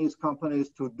backed Chinese companies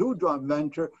to do joint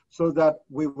venture so that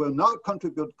we will not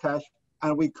contribute cash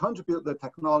and we contribute the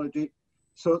technology.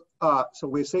 So, so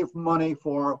we save money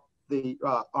for the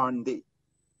R&D.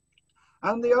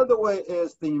 And the other way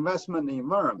is the investment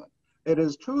environment. It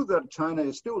is true that China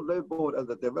is still labeled as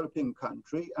a developing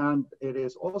country, and it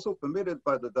is also permitted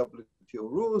by the WTO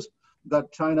rules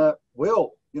that China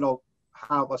will,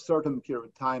 have a certain period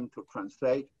of time to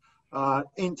translate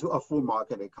into a full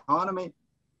market economy.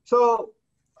 So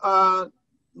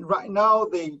right now,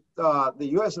 the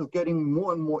U.S. is getting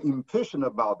more and more impatient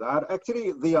about that.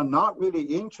 Actually, they are not really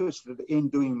interested in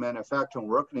doing manufacturing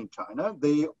work in China.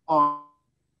 They are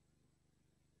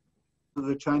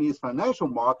the Chinese financial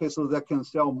market so they can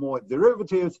sell more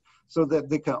derivatives so that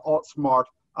they can outsmart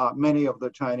many of the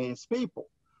Chinese people.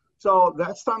 So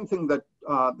that's something that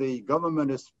the government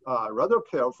is rather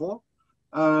careful,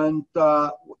 and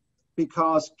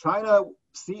because China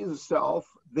sees itself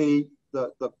the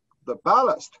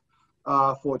ballast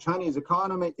for Chinese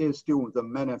economy is still the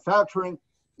manufacturing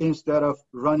instead of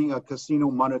running a casino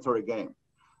monetary game.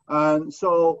 And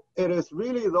so it is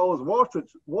really those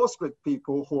Wall Street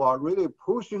people who are really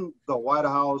pushing the White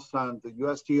House and the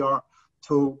USTR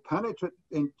to penetrate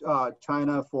in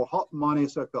China for hot money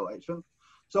circulation.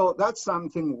 So that's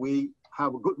something we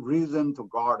have a good reason to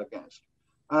guard against.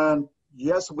 And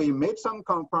yes, we made some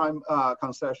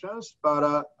concessions,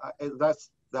 but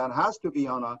that has to be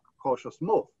on a cautious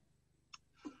move.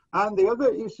 And the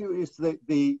other issue is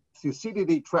the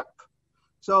Thucydides trap.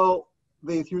 So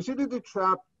the Thucydides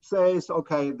trap says,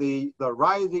 okay, the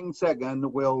rising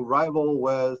second will rival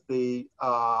with the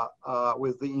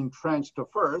entrenched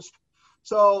first.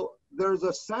 So there's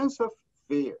a sense of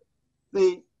fear.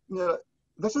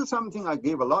 This is something I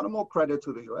give a lot more credit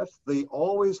to the U.S. They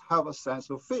always have a sense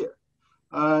of fear,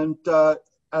 and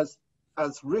as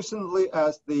recently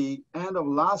as the end of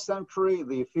last century,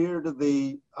 they feared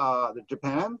the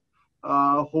Japan,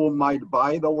 who might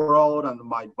buy the world and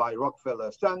might buy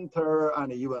Rockefeller Center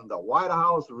and even the White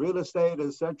House, real estate,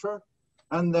 etc.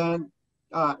 And then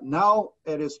now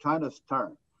it is China's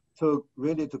turn to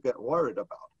really to get worried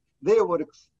about. They would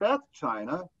expect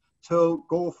China to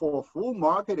go for a full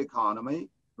market economy,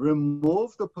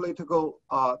 remove the political,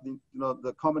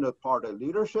 the Communist Party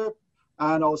leadership,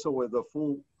 and also with the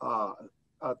full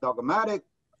dogmatic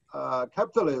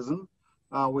capitalism,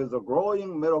 with a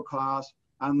growing middle class.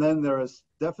 And then there is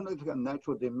definitely a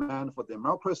natural demand for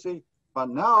democracy. But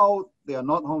now they are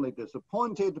not only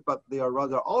disappointed, but they are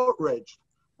rather outraged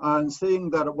and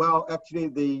saying that, well, actually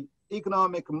the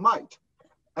economic might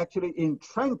actually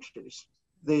entrenches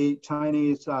the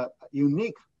Chinese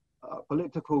unique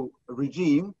political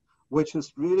regime, which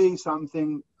is really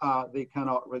something they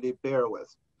cannot really bear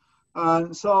with.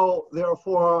 And so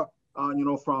therefore,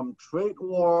 from trade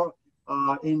war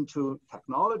into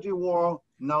technology war,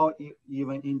 now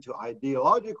even into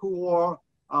ideological war,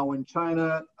 when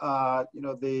China,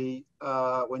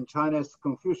 when China's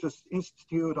Confucius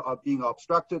Institute are being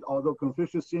obstructed, although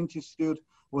Confucius Institute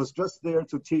was just there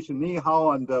to teach ni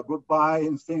hao and goodbye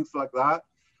and things like that.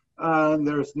 And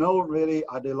there's no really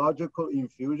ideological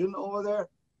infusion over there.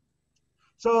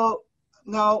 So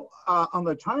now on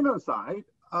the China side,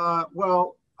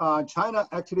 China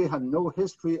actually had no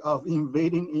history of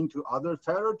invading into other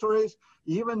territories.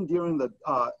 Even during the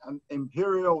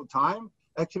imperial time,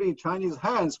 actually Chinese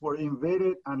hands were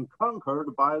invaded and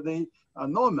conquered by the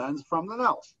Normans from the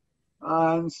north.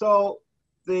 And so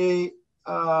Xi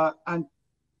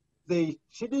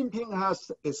Jinping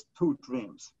has his two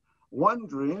dreams. One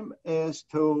dream is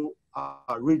to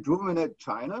rejuvenate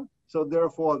China. So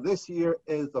therefore, this year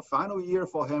is the final year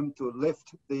for him to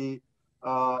lift the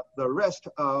rest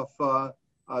of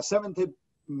 70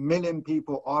 million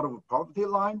people out of the poverty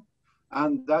line.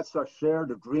 And that's a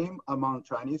shared dream among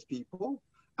Chinese people.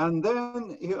 And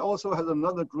then he also has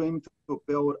another dream to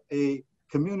build a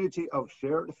community of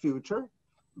shared future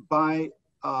by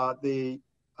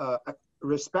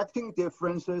respecting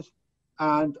differences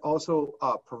and also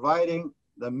providing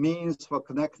the means for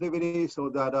connectivity so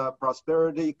that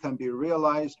prosperity can be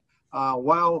realized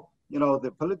while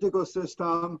the political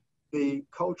system, the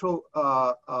cultural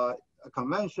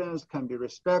conventions can be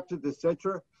respected,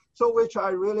 etc. So which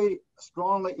I really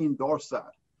strongly endorse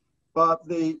that. But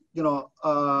the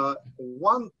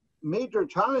one major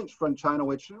challenge from China,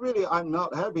 which really I'm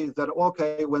not happy, is that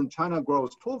okay, when China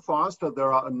grows too fast,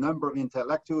 there are a number of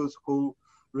intellectuals who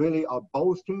really are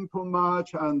boasting too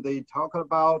much, and they talk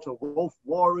about wolf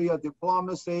warrior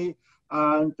diplomacy,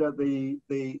 and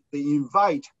they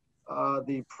invite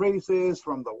the praises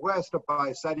from the West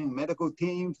by sending medical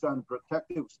teams and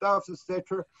protective stuff,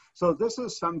 etc. So this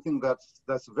is something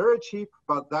that's very cheap,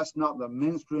 but that's not the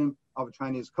mainstream of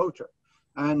Chinese culture.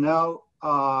 And now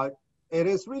it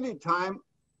is really time,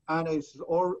 and it's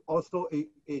also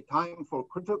a time for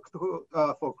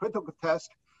critical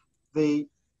test.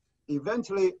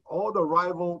 Eventually all the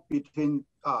rival between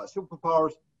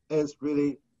superpowers is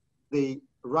really the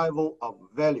rival of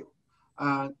value.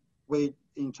 And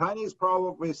in Chinese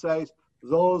proverb, we say,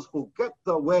 those who get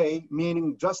the way,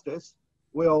 meaning justice,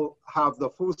 will have the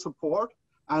full support,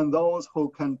 and those who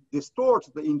can distort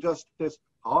the injustice,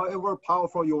 however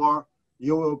powerful you are,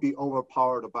 you will be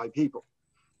overpowered by people.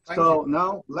 So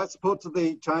now let's put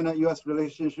the China-US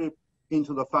relationship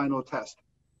into the final test,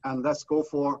 and let's go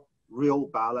for real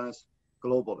balance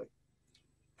globally.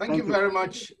 Thank you very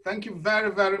much. Thank you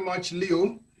very, very much,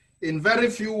 Liu. In very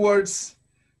few words,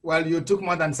 well, you took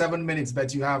more than 7 minutes,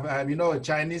 but you have, you know,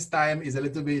 Chinese time is a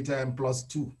little bit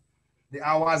 +2. The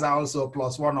hours are also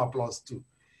 +1 or +2.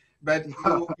 But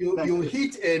you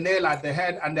hit a nail at the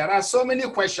head, and there are so many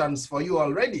questions for you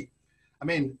already. I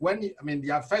mean,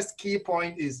 your first key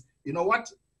point is, you know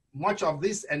what? Much of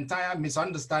this entire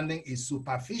misunderstanding is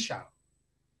superficial.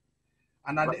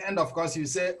 And at the end, of course, you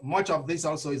say much of this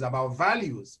also is about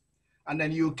values. And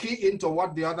then you key into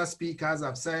what the other speakers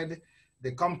have said,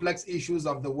 the complex issues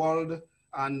of the world,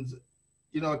 and,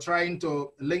 you know, trying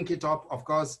to link it up, of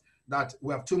course, that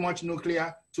we have too much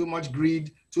nuclear, too much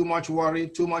greed, too much worry,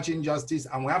 too much injustice,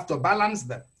 and we have to balance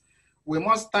them. We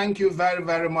must thank you very,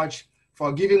 very much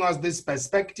for giving us this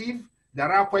perspective.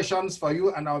 There are questions for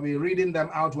you, and I'll be reading them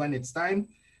out when it's time.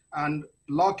 And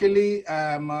luckily,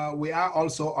 we are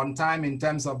also on time in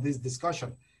terms of this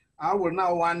discussion. I will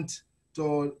now want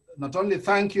to not only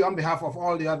thank you on behalf of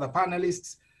all the other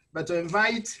panelists, but to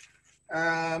invite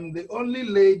the only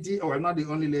lady, or not the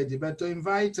only lady, but to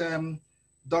invite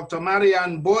Dr.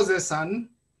 Marianne Bozesan.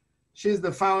 She's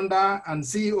the founder and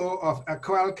CEO of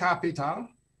Equal Capital.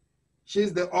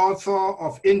 She's the author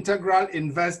of Integral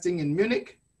Investing in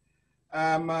Munich.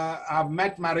 I've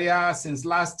met Maria since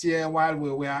last year while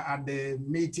we were at the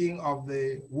meeting of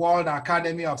the World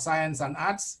Academy of Science and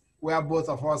Arts, where both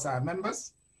of us are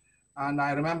members. And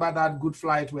I remember that good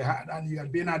flight we had, and you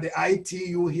had been at the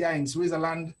ITU here in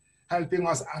Switzerland, helping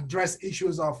us address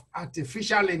issues of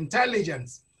artificial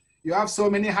intelligence. You have so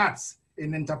many hats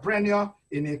in entrepreneur,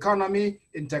 in economy,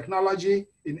 in technology,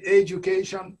 in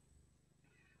education.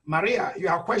 Maria,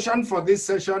 your question for this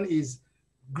session is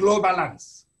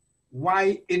Globalance.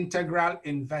 Why integral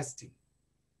investing?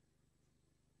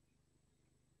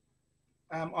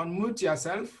 Unmute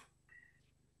yourself.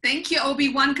 Thank you,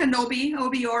 Obi-Wan Kenobi,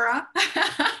 Obi-Ora.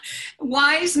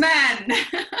 Wise man.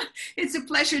 It's a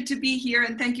pleasure to be here,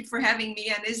 and thank you for having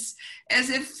me. And as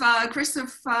if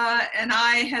Christoph and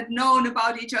I had known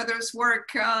about each other's work,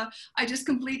 I just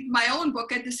completed my own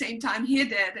book at the same time he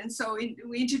did. And so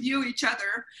we interview each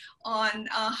other on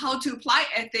how to apply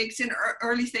ethics in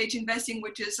early stage investing,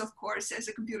 which is, of course, as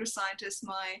a computer scientist,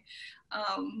 my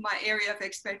area of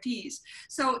expertise.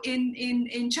 So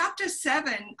in chapter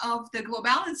 7 of the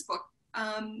Globalance book,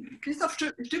 Christoph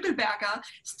Stückelberger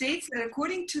states that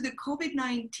according to the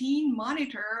COVID-19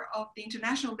 monitor of the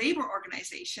International Labor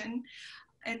Organization,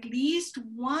 at least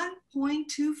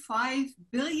 1.25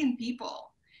 billion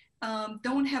people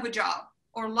don't have a job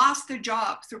or lost their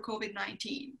job through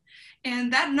COVID-19.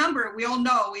 And that number, we all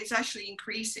know, is actually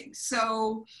increasing.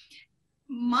 So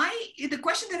the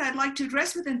question that I'd like to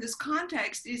address within this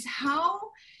context is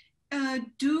how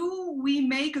do we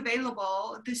make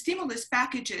available the stimulus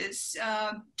packages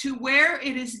to where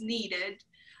it is needed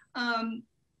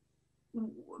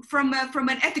from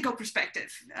an ethical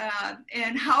perspective?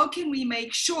 And how can we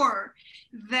make sure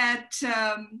that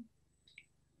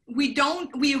we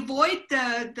avoid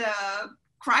the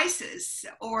crisis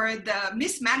or the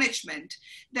mismanagement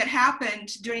that happened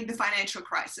during the financial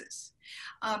crisis?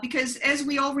 Because as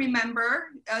we all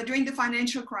remember, during the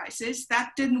financial crisis,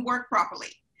 that didn't work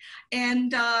properly.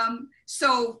 And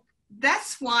so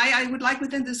that's why I would like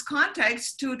within this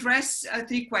context to address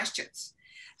 3 questions.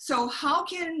 So how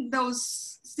can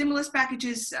those stimulus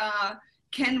packages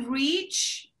can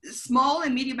reach small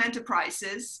and medium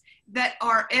enterprises that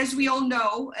are, as we all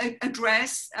know,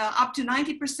 address up to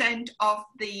 90% of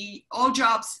all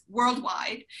jobs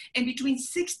worldwide and between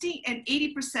 60 and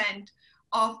 80%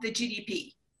 of the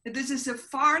GDP. This is a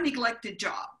far neglected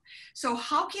job. So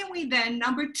how can we then,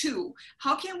 number 2,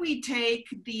 how can we take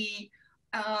the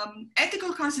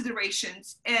ethical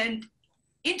considerations and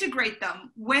integrate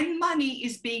them when money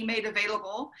is being made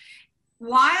available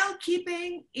while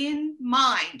keeping in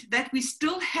mind that we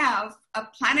still have a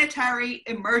planetary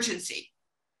emergency.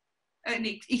 An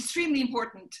extremely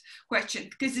important question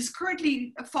because it's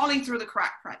currently falling through the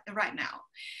crack right now.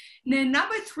 And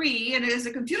number three, and as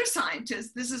a computer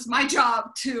scientist, this is my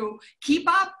job to keep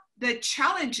up the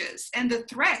challenges and the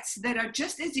threats that are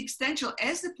just as existential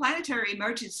as the planetary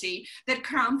emergency that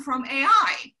come from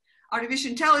AI.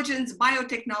 Artificial intelligence,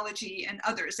 biotechnology, and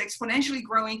others, exponentially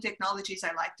growing technologies,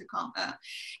 I like to call.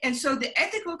 And so the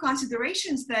ethical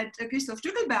considerations that Christoph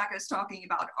Stückelberger is talking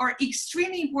about are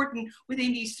extremely important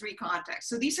within these three contexts.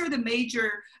 So these are the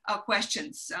major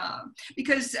questions,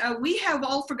 because we have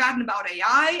all forgotten about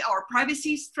AI, our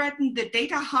privacy is threatened, the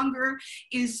data hunger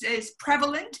is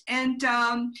prevalent, and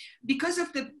because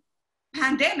of the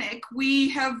pandemic, we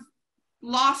have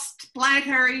lost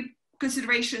planetary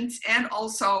considerations and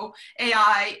also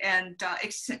AI and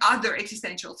other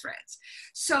existential threats.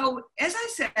 So as I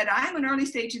said, I'm an early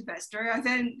stage investor.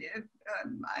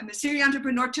 I'm a serial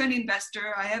entrepreneur turned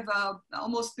investor. I have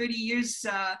almost 30 years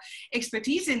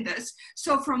expertise in this.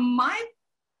 So from my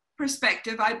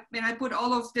perspective, I put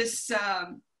all of this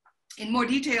in more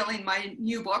detail in my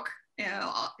new book.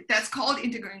 That's called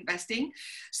Integral Investing.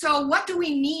 So what do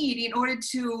we need in order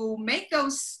to make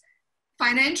those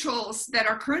financials that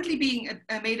are currently being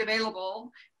made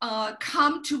available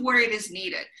come to where it is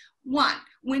needed? One,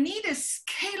 we need a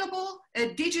scalable,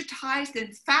 digitized,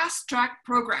 and fast-track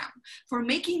program for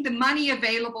making the money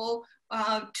available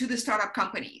to the startup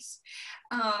companies.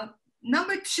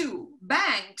 Number two,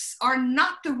 banks are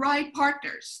not the right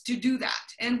partners to do that.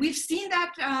 And we've seen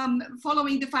that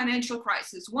following the financial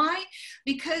crisis. Why?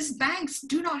 Because banks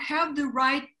do not have the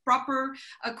right proper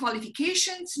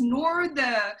qualifications nor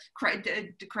the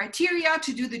criteria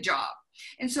to do the job.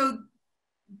 And so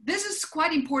this is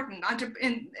quite important.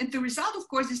 And the result, of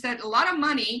course, is that a lot of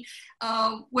money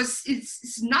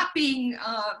is not being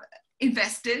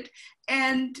invested,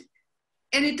 and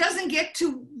it doesn't get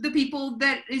to the people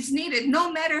that is needed,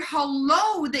 no matter how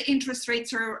low the interest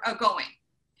rates are going.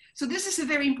 So this is a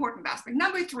very important aspect.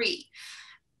 Number three,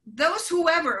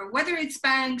 whoever, whether it's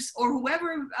banks or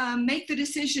whoever make the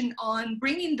decision on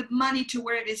bringing the money to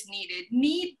where it is needed,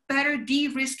 need better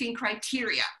de-risking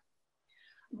criteria.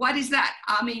 What is that?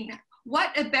 I mean,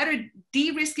 what a better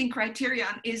de-risking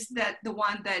criterion is that the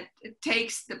one that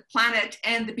takes the planet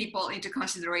and the people into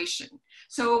consideration.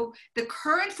 So the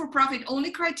current for-profit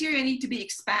only criteria need to be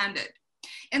expanded.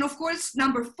 And of course,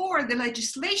 number four, the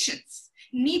legislations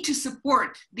need to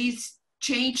support these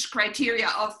changed criteria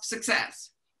of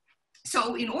success.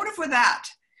 So in order for that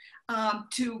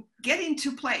to get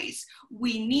into place,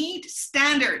 we need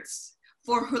standards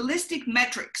for holistic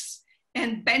metrics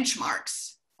and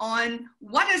benchmarks on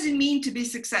what does it mean to be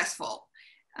successful.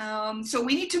 So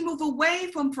we need to move away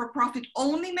from for-profit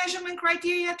only measurement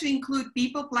criteria to include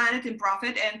people, planet, and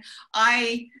profit, and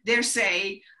I dare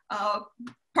say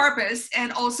purpose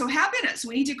and also happiness.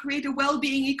 We need to create a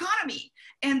well-being economy.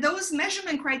 And those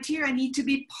measurement criteria need to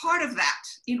be part of that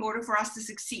in order for us to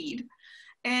succeed.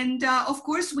 And of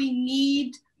course, we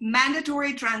need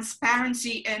mandatory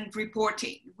transparency and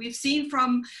reporting. We've seen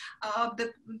from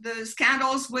the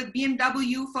scandals with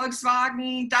BMW,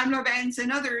 Volkswagen, Daimler-Benz,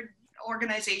 and other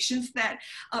organizations that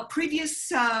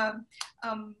previous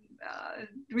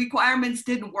requirements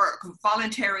didn't work,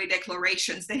 voluntary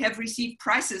declarations. They have received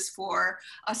prizes for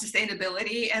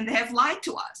sustainability, and they have lied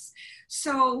to us.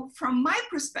 So from my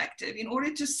perspective, in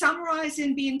order to summarize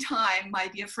and be in time, my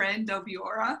dear friend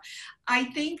Obiora, I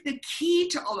think the key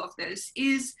to all of this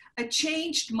is a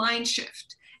changed mind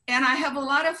shift. And I have a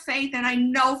lot of faith, and I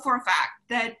know for a fact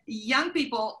that young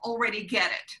people already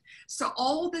get it. So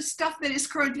all the stuff that is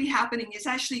currently happening is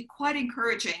actually quite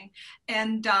encouraging.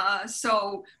 And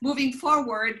so moving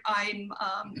forward, I'm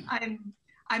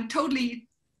totally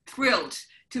thrilled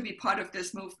to be part of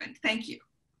this movement. Thank you.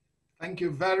 Thank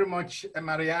you very much,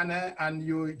 Marianne. And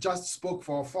you just spoke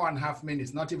for 4.5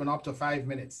 minutes, not even up to 5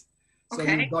 minutes. So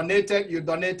okay. you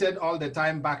donated all the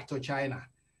time back to China.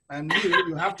 And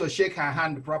you have to shake her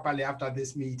hand properly after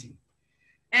this meeting.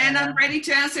 And I'm ready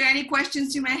to answer any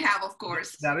questions you may have, of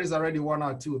course. There is already one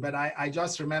or two, but I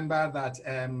just remember that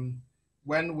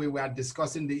when we were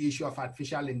discussing the issue of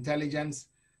artificial intelligence,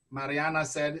 Mariana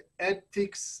said,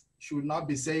 ethics should not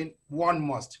be saying one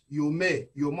must, you may,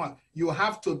 you must. You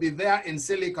have to be there in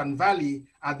Silicon Valley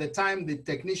at the time the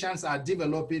technicians are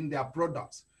developing their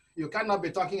products. You cannot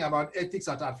be talking about ethics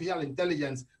of artificial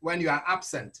intelligence when you are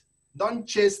absent. Don't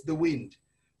chase the wind.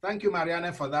 Thank you,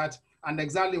 Marianne, for that. And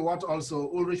exactly what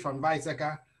also Ulrich von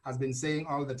Weizsäcker has been saying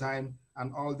all the time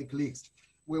and all the colleagues.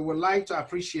 We would like to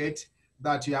appreciate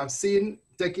that you have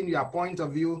taken your point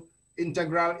of view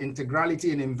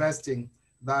integrality in investing,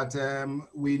 that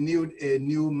we need a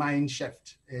new mind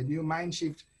shift, a new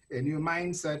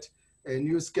mindset, a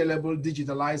new scalable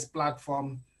digitalized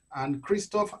platform. And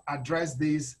Christoph addressed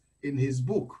this in his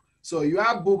book. So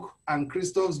your book and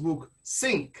Christoph's book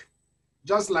sync,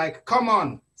 just like come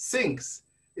on, syncs.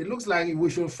 It looks like we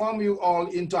should form you all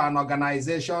into an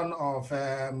organization of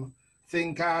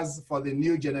thinkers for the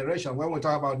new generation. When we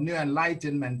talk about new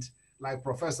enlightenment, like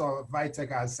Professor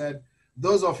Vitek has said,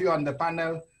 those of you on the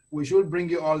panel, we should bring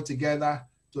you all together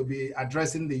to be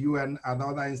addressing the UN and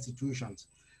other institutions.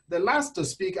 The last to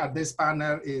speak at this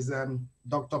panel is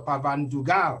Dr. Pavan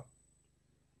Dugal.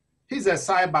 He's a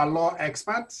cyber law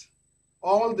expert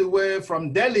all the way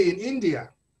from Delhi in India.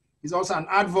 He's also an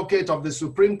advocate of the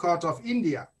Supreme Court of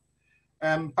India.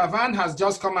 Pavan has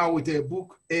just come out with a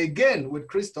book, again with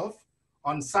Christoph,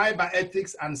 on cyber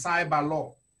ethics and cyber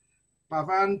law.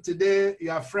 Pavan, today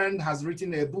your friend has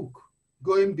written a book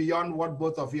going beyond what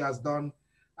both of you has done,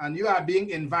 and you are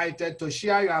being invited to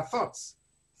share your thoughts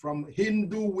from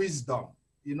Hindu wisdom.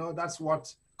 You know, that's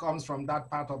what comes from that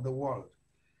part of the world.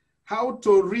 How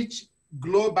to reach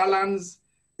Globalance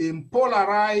in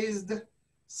polarized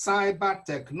cyber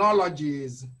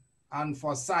technologies and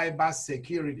for cyber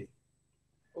security.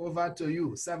 Over to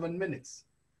you, 7 minutes.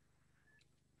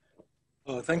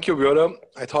 Thank you, Viola.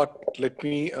 I thought, let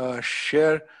me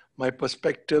share my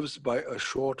perspectives by a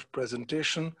short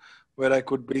presentation where I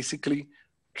could basically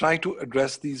try to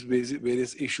address these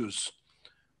various issues.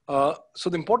 So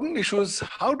the important issue is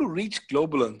how to reach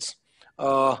Globalance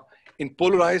in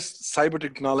polarized cyber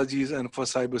technologies and for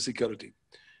cyber security.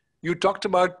 You talked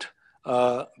about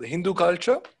the Hindu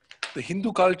culture. The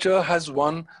Hindu culture has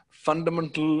one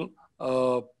fundamental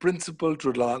principle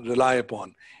to rely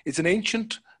upon. It's an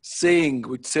ancient saying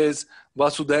which says,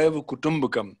 Vasudhaiva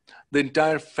Kutumbakam, the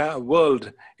entire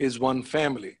world is one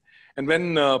family. And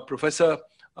when Professor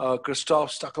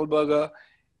Christoph Stückelberger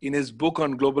in his book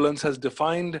on Globalance has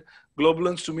defined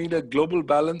Globalance to mean a global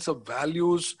balance of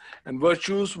values and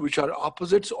virtues which are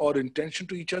opposites or in tension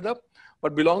to each other,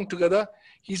 but belong together,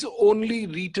 he's only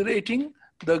reiterating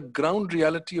the ground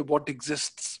reality of what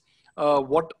exists.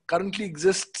 What currently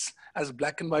exists as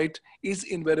black and white is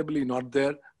invariably not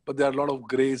there, but there are a lot of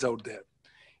grays out there.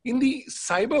 In the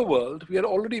cyber world, we are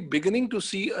already beginning to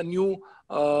see a new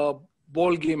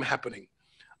ball game happening.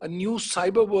 A new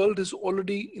cyber world is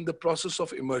already in the process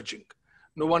of emerging.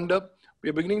 No wonder we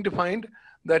are beginning to find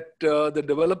that the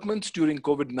developments during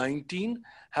COVID-19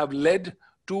 have led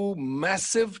to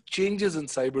massive changes in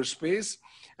cyberspace.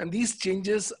 And these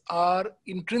changes are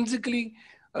intrinsically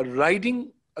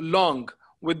riding along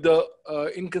with the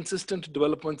inconsistent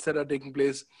developments that are taking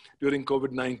place during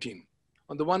COVID-19.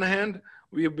 On the one hand,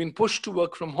 we have been pushed to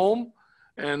work from home,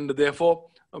 and therefore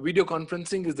video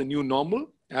conferencing is the new normal,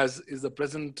 as is the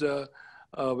present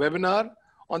webinar.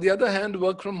 On the other hand,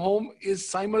 work from home is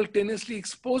simultaneously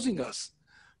exposing us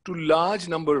to large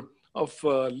number of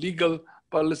legal,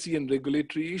 policy and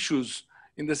regulatory issues,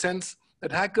 in the sense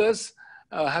that hackers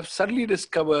have suddenly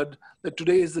discovered that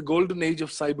today is the golden age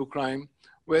of cybercrime,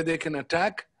 where they can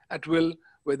attack at will,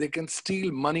 where they can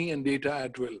steal money and data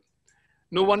at will.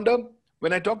 No wonder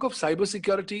when I talk of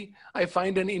cybersecurity, I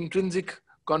find an intrinsic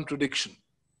contradiction.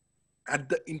 At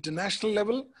the international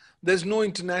level, there's no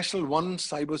international one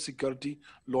cybersecurity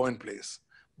law in place.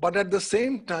 But at the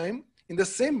same time, in the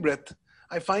same breath,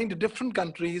 I find different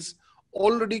countries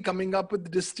already coming up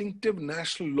with distinctive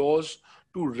national laws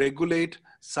to regulate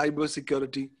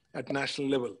cybersecurity at national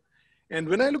level. And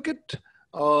when I look at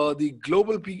the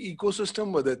global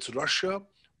ecosystem, whether it's Russia,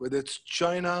 whether it's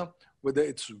China, whether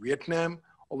it's Vietnam,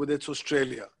 or whether it's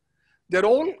Australia, they're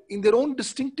all in their own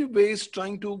distinctive ways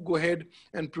trying to go ahead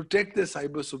and protect their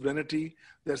cyber sovereignty,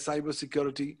 their cyber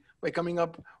security, by coming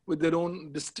up with their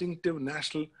own distinctive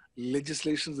national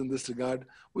legislations in this regard,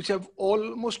 which have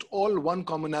almost all one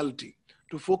commonality: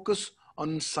 to focus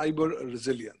on cyber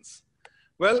resilience.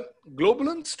 Well,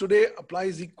 Globalance today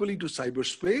applies equally to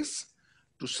cyberspace,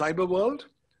 to cyber world,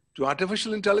 to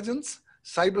artificial intelligence,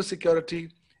 cyber security,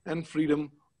 and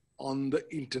freedom on the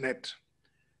internet.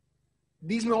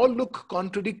 These may all look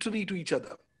contradictory to each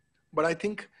other, but I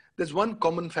think there's one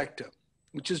common factor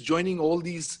which is joining all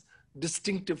these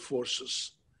distinctive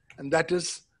forces, and that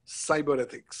is cyber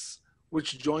ethics,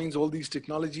 which joins all these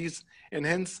technologies, and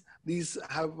hence these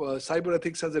have cyber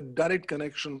ethics has a direct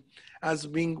connection as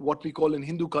being what we call in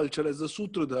Hindu culture as the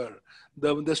sutradhar,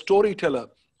 the storyteller,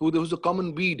 who's the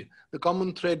common bead, the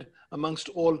common thread amongst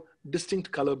all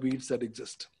distinct color beads that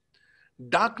exist.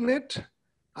 Darknet,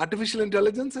 artificial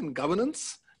intelligence and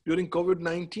governance during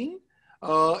COVID-19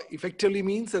 effectively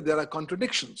means that there are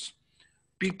contradictions.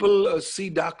 People see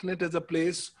darknet as a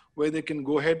place where they can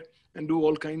go ahead and do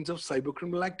all kinds of cyber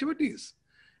criminal activities.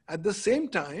 At the same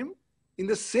time, in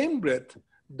the same breath,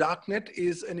 darknet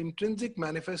is an intrinsic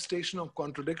manifestation of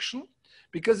contradiction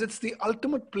because it's the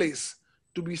ultimate place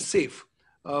to be safe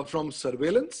from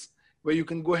surveillance, where you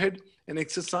can go ahead and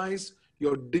exercise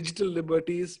your digital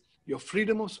liberties, your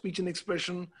freedom of speech and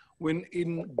expression when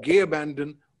in gay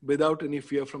abandon without any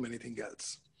fear from anything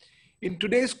else. In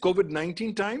today's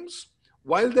COVID-19 times,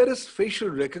 while there is facial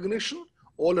recognition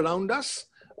all around us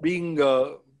being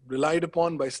relied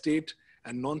upon by state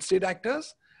and non-state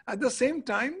actors, at the same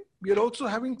time, we are also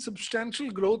having substantial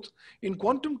growth in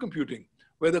quantum computing,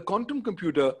 where the quantum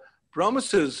computer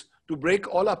promises to break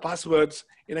all our passwords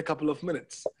in a couple of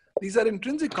minutes. These are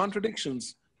intrinsic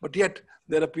contradictions, but yet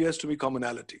there appears to be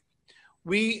commonality.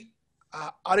 We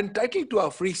are entitled to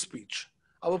our free speech,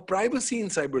 our privacy in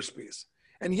cyberspace,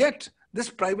 and yet this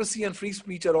privacy and free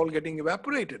speech are all getting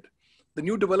evaporated. The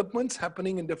new developments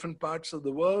happening in different parts of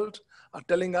the world are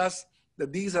telling us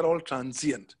that these are all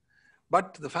transient.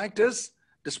 But the fact is,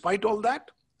 despite all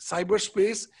that,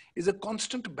 cyberspace is a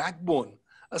constant backbone,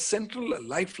 a central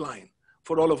lifeline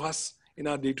for all of us in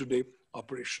our day-to-day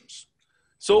operations.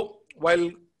 So while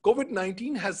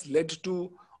COVID-19 has led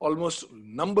to almost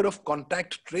number of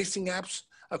contact tracing apps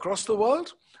across the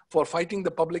world for fighting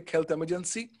the public health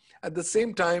emergency, at the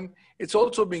same time, it's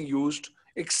also being used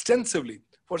extensively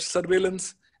for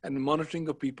surveillance and monitoring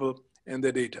of people and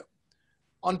their data.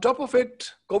 On top of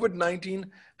it, COVID-19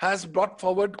 has brought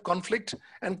forward conflict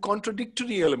and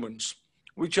contradictory elements,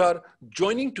 which are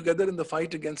joining together in the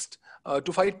fight against,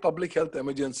 to fight public health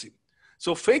emergency.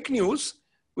 So fake news,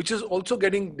 which is also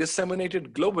getting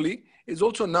disseminated globally, is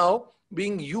also now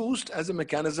being used as a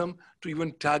mechanism to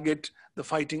even target the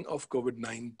fighting of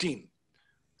COVID-19.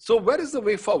 So where is the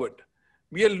way forward?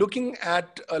 We are looking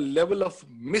at a level of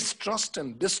mistrust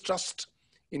and distrust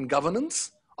in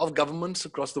governance of governments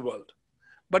across the world.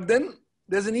 But then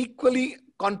there's an equally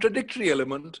contradictory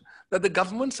element that the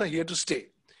governments are here to stay.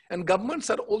 And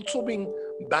governments are also being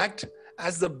backed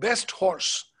as the best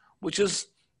horse, which is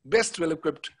best well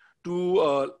equipped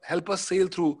to help us sail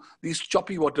through these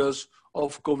choppy waters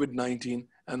of COVID-19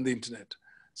 and the internet.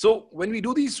 So when we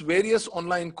do these various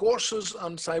online courses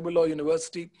on Cyber Law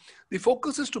University, the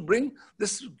focus is to bring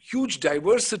this huge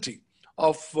diversity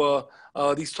of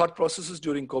these thought processes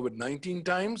during COVID-19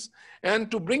 times, and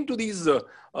to bring to these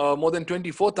more than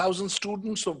 24,000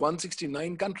 students of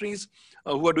 169 countries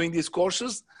who are doing these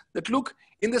courses that look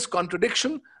in this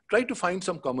contradiction, try to find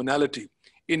some commonality.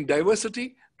 In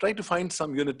diversity, try to find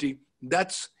some unity.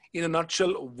 That's in a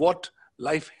nutshell what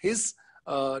life is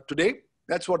today.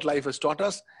 That's what life has taught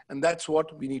us, and that's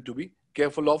what we need to be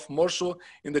careful of, more so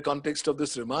in the context of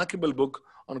this remarkable book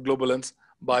on Globalance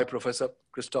by Professor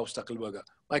Christoph Stückelberger.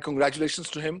 My congratulations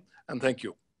to him, and thank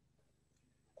you.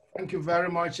 Thank you very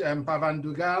much, Pavan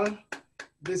Dugal.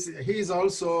 He is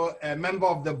also a member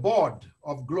of the board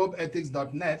of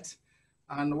globeethics.net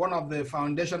and one of the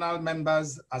foundational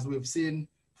members, as we've seen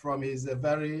from his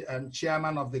very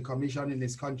chairman of the commission in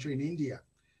his country in India.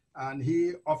 And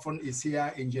he often is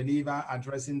here in Geneva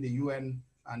addressing the UN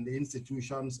and the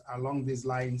institutions along these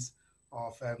lines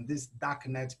of this dark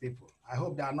net people. I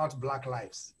hope they are not black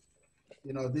lives.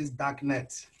 You know, this dark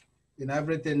net, you know,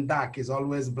 everything dark is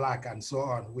always black and so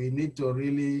on. We need to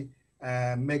really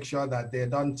make sure that they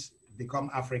don't become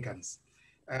Africans.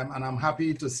 And I'm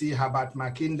happy to see Herbert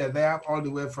Makinde there all the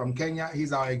way from Kenya.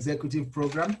 He's our executive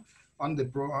program on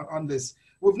this.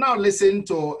 We've now listened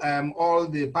to all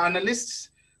the panelists.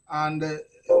 And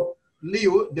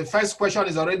Leo, the first question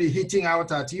is already hitting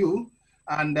out at you.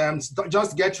 And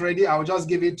just get ready, I'll just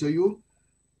give it to you.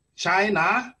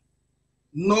 China,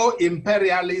 no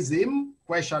imperialism,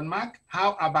 question mark.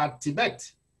 How about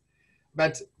Tibet?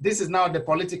 But this is now the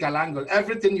political angle.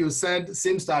 Everything you said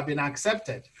seems to have been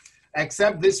accepted,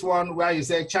 except this one where you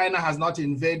say China has not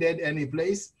invaded any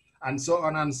place and so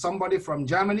on. And somebody from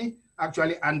Germany,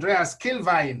 actually Andreas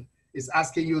Kilvine, is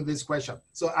asking you this question.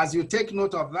 So as you take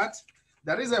note of that,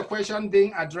 there is a question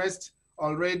being addressed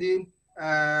already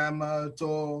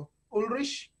to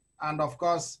Ulrich and of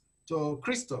course to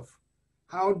Christoph.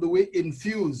 How do we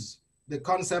infuse the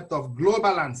concept of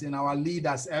globalance in our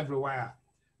leaders everywhere?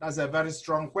 That's a very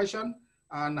strong question.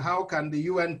 And how can the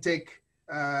UN take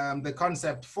the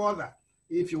concept further?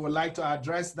 If you would like to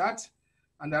address that.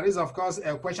 And there is of course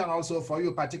a question also for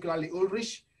you, particularly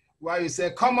Ulrich, where you say,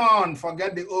 come on,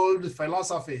 forget the old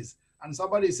philosophies. And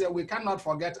somebody said, we cannot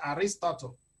forget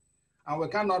Aristotle. And we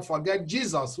cannot forget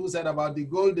Jesus, who said about the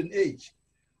golden age.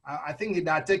 I think they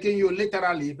are taking you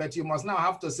literally, but you must now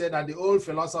have to say that the old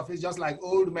philosophies, just like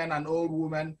old men and old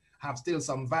women, have still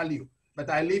some value. but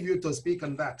I leave you to speak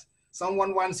on that.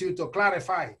 Someone wants you to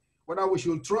clarify whether we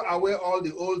should throw away all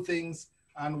the old things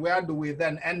and where do we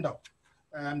then end up?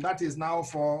 And that is now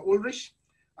for Ulrich.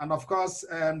 And of course,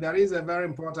 there is a very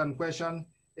important question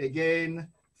again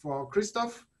for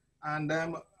Christoph, and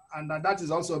that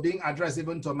is also being addressed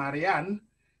even to Marianne.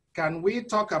 Can we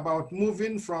talk about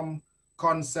moving from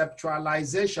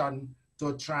conceptualization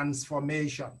to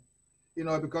transformation? You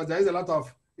know, because there is a lot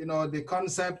of, you know, the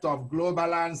concept of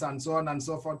globalance and so on and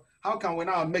so forth. How can we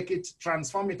now make it,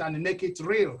 transform it and make it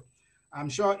real? I'm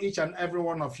sure each and every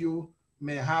one of you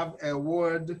may have a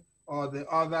word or the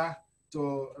other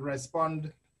to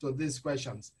respond to these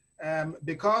questions.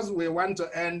 Because we want to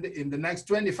end in the next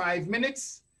 25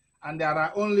 minutes, and there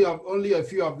are only a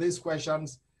few of these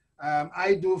questions,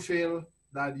 I do feel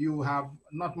that you have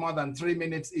not more than 3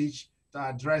 minutes each to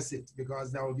address it,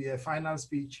 because there will be a final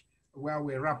speech where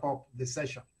we wrap up the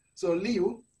session. So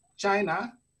Liu,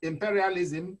 China,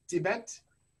 imperialism, Tibet.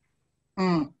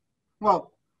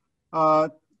 Well, I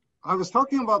was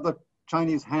talking about the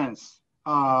Chinese hands,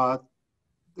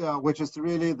 which is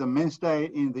really the mainstay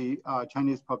in the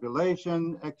Chinese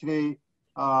population. Actually,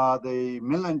 the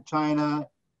mainland China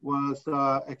was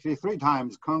actually 3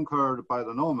 times conquered by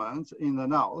the Normans in the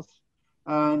north.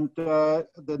 And the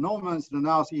Normans, the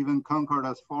north, even conquered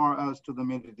as far as to the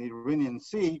Mediterranean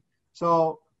Sea.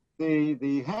 So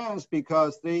the hands,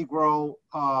 because they grow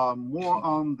more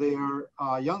on their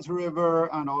Yangtze River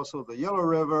and also the Yellow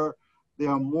River, they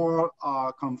are more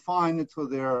confined to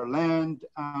their land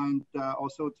and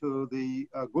also to the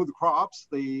good crops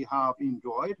they have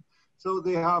enjoyed. So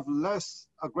they have less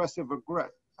aggressive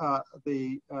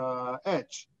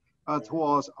edge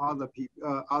towards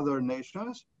other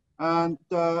nations. And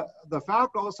the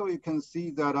fact also, you can see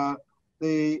that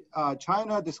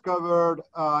China discovered,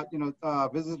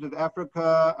 visited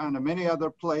Africa and many other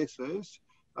places.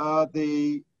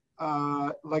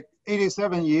 Like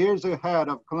 87 years ahead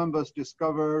of Columbus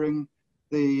discovering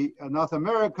the North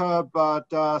America, but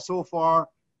so far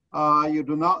you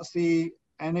do not see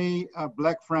any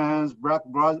black friends, black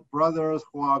brothers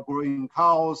who are growing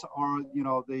cows or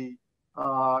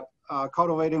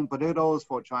cultivating potatoes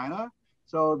for China.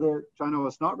 So China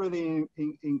was not really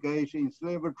engaged in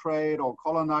slavery trade or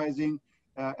colonizing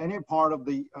any part of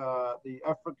the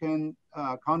African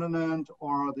continent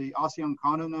or the ASEAN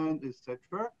continent,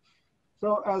 etc.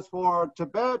 So as for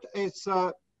Tibet, it's,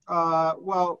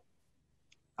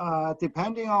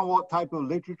 depending on what type of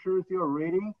literature you're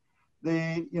reading,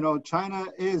 China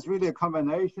is really a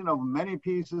combination of many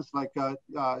pieces like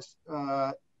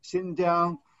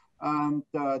Xinjiang and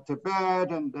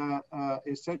Tibet and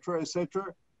et cetera, et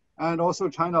cetera. And also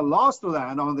China lost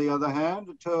land, on the other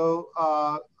hand, to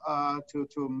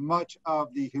much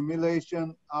of the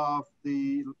humiliation of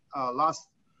the last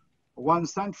 1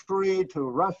 century to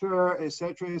Russia, et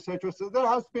cetera, et cetera. So there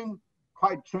has been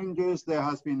quite changes. There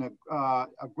has been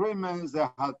agreements,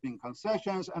 there has been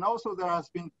concessions, and also there has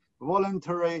been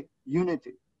voluntary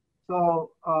unity.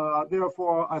 So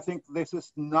therefore, I think this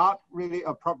is not really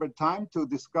a proper time to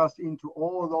discuss into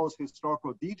all those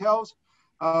historical details.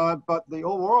 But the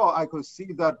overall, I could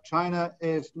see that China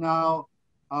is now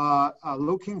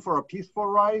looking for a peaceful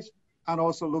rise and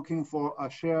also looking for a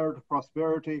shared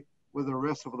prosperity with the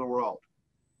rest of the world.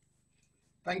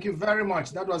 Thank you very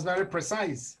much. That was very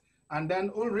precise. And then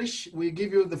Ulrich, we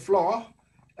give you the floor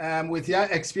with your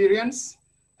experience.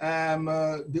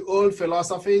 The old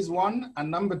philosophies, 1,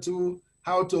 and number 2,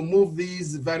 how to move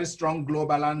these very strong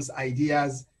globalance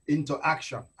ideas into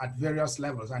action at various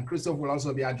levels. And Christoph will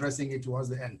also be addressing it towards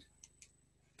the end.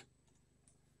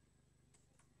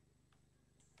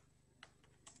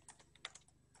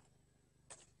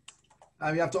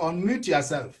 And you have to unmute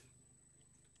yourself.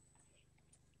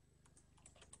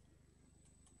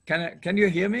 Can you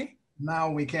hear me?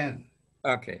 Now we can.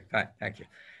 Okay, fine, thank you.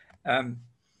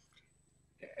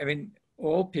 I mean,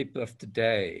 all people of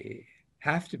today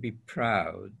have to be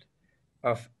proud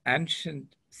of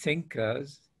ancient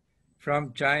thinkers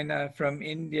from China, from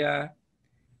India,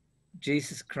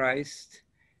 Jesus Christ,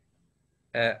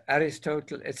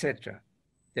 Aristotle, etc.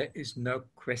 There is no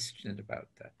question about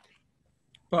that.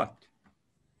 But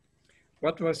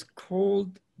what was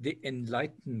called the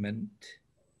Enlightenment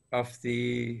of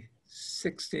the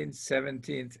 16th,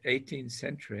 17th, 18th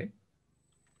century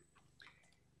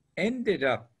ended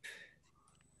up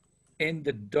in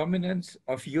the dominance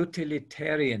of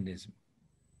utilitarianism.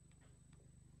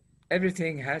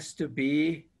 Everything has to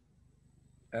be,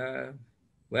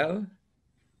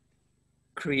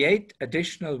 create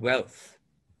additional wealth,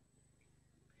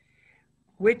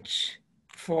 which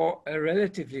for a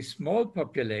relatively small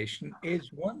population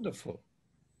is wonderful.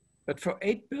 but for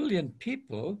 8 billion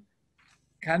people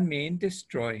can mean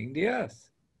destroying the earth,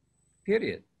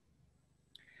 period.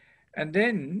 And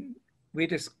then we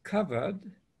discovered,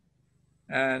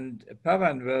 and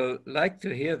Pavan will like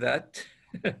to hear that,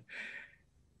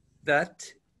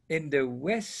 that in the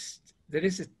West, there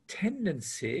is a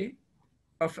tendency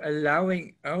of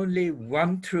allowing only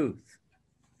one truth,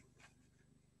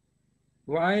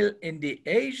 while in the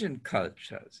Asian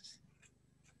cultures,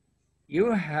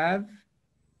 you have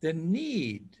the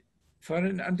need for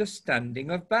an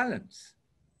understanding of balance.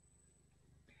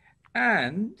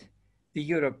 And the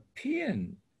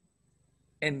European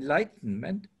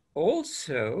Enlightenment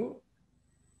also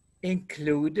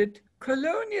included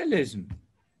colonialism,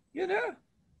 you know,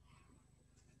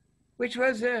 which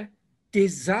was a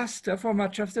disaster for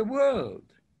much of the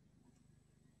world.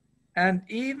 And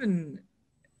even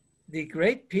the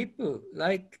great people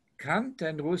like Kant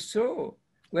and Rousseau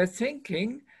were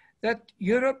thinking that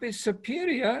Europe is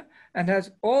superior and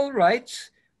has all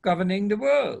rights governing the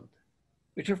world,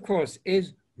 which of course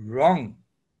is wrong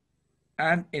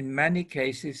and in many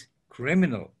cases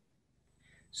criminal.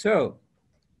 So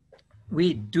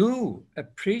we do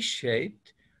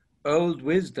appreciate old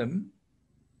wisdom,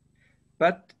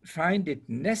 but find it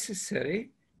necessary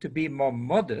to be more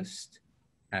modest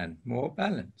and more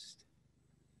balanced.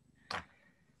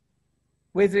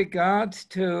 With regard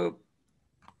to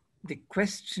the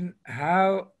question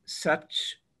how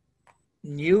such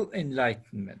new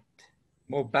enlightenment,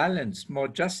 more balanced, more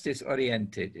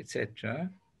justice-oriented, etc.,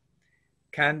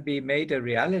 can be made a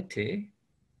reality,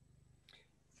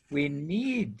 we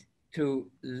need to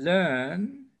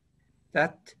learn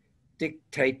that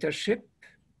dictatorship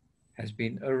has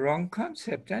been a wrong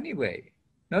concept anyway.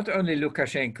 Not only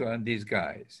Lukashenko and these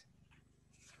guys.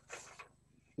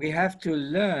 We have to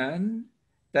learn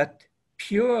that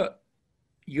pure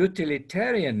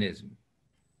utilitarianism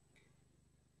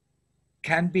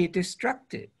can be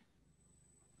destructive.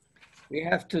 We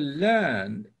have to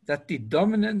learn that the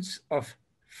dominance of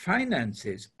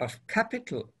finances, of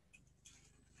capital,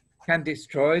 can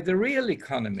destroy the real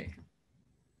economy.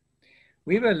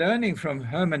 We were learning from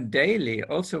Herman Daly,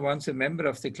 also once a member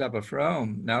of the Club of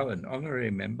Rome, now an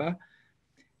honorary member,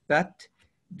 that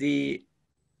the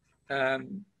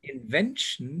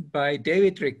invention by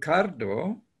David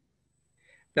Ricardo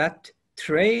that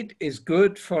trade is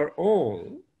good for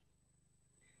all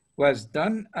was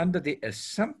done under the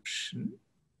assumption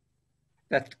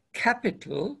that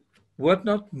capital would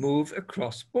not move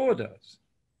across borders.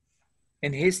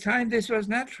 In his time, this was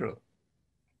natural.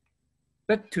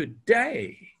 But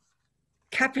today,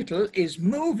 capital is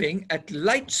moving at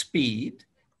light speed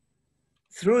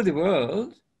through the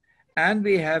world, and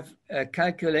we have a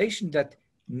calculation that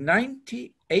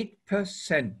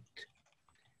 98%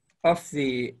 of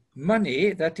the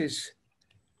money that is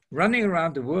running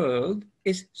around the world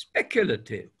is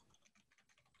speculative.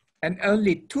 And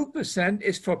only 2%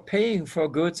 is for paying for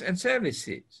goods and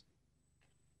services.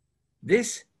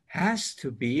 This has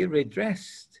to be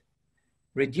redressed,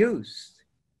 reduced.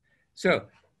 So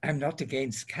I'm not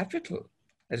against capital,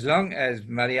 as long as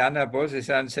Mariana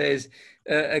Bose-san says,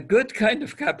 a good kind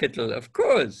of capital, of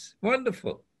course,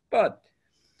 wonderful. But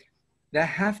there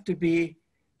has to be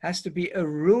a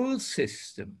rule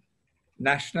system,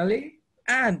 nationally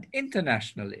and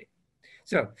internationally.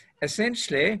 So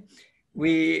essentially,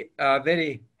 we are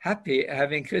very happy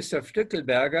having Christoph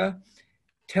Stückelberger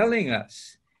telling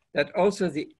us that also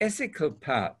the ethical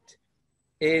part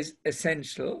is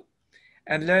essential,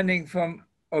 and learning from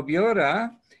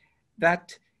Obiora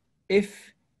that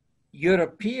if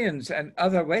Europeans and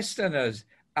other Westerners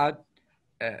are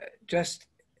just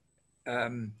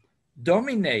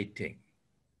dominating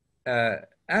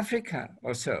Africa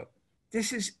or so,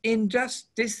 this is unjust,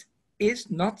 this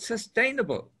is not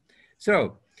sustainable.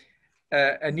 So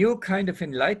a new kind of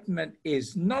enlightenment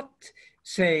is not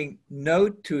saying no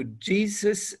to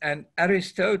Jesus and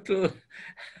Aristotle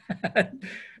and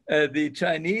the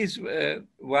Chinese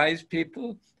wise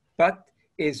people, but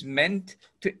is meant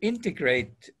to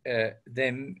integrate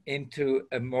them into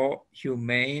a more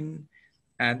humane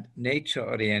and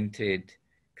nature-oriented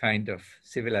kind of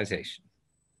civilization.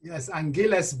 Yes, and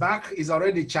Gilles Bach is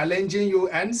already challenging you,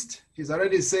 Ernst. He's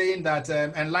already saying that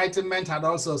enlightenment had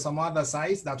also some other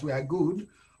sides that were good.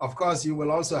 Of course, you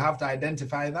will also have to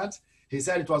identify that. He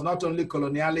said it was not only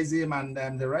colonialism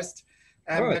and the rest.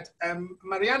 Right. But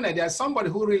Marianne, there's somebody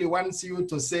who really wants you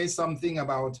to say something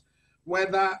about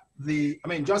whether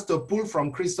just to pull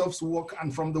from Christoph's work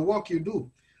and from the work you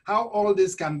do, how all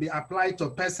this can be applied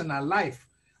to personal life.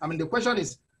 The question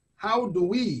is, how do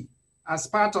we, as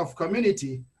part of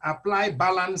community, apply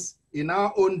balance in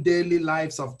our own daily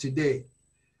lives of today?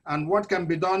 and what can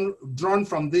be drawn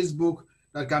from this book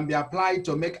that can be applied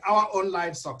to make our own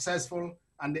lives successful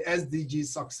and the SDGs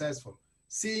successful.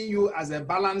 Seeing you as a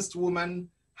balanced woman,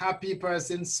 happy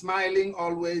person, smiling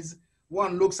always,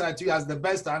 one looks at you as the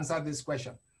best to answer this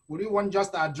question. Would you want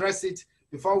just to address it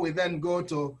before we then go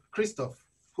to Christoph,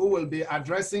 who will be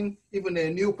addressing even a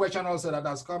new question also that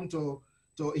has come to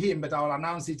him, but I will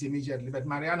announce it immediately. But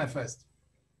Marianne first.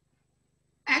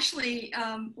 Actually,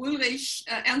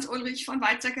 Ernst Ulrich von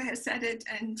Weizsäcker has said it,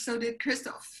 and so did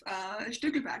Christoph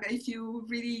Stückelberger. If you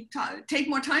really take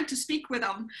more time to speak with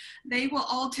them, they will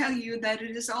all tell you that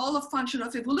it is all a function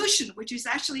of evolution, which is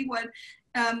actually what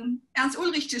Ernst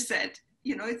Ulrich just said.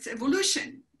 You know, it's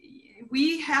evolution.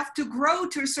 We have to grow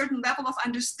to a certain level of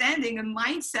understanding and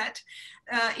mindset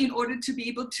in order to be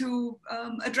able to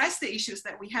address the issues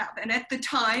that we have. And at the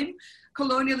time,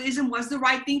 colonialism was the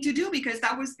right thing to do because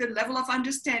that was the level of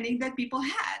understanding that people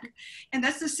had. And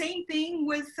that's the same thing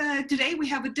with today. We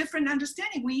have a different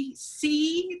understanding. We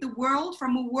see the world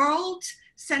from a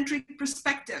world-centric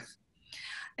perspective.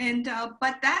 And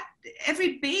but that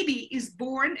every baby is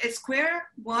born at square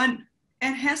one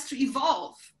and has to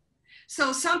evolve.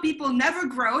 So some people never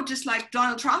grow, just like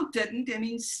Donald Trump didn't. I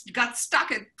mean, got stuck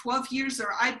at 12 years, or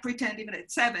I pretend even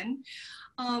at 7.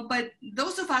 But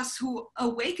those of us who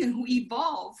awaken, who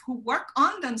evolve, who work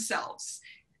on themselves,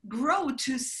 grow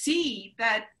to see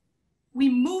that we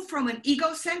move from an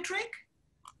egocentric,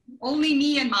 only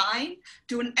me and mine,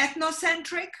 to an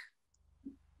ethnocentric,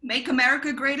 make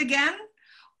America great again,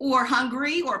 or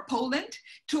Hungary or Poland,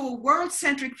 to a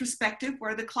world-centric perspective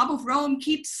where the Club of Rome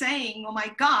keeps saying, oh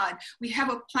my God, we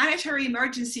have a planetary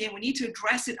emergency and we need to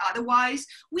address it, otherwise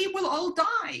we will all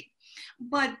die.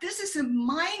 But this is a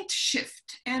mind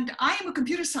shift, and I am a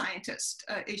computer scientist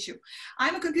issue.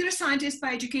 I'm a computer scientist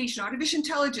by education, artificial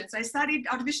intelligence. I studied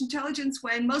artificial intelligence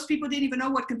when most people didn't even know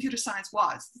what computer science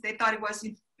was. They thought it was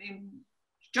in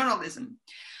journalism.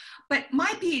 But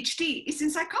my PhD is in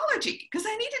psychology because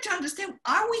I needed to understand,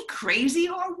 are we crazy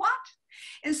or what?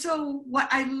 And so what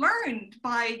I learned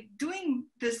by doing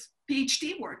this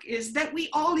PhD work is that we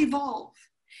all evolve.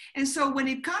 And so when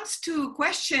it comes to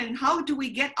question, how do we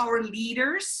get our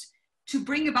leaders to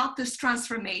bring about this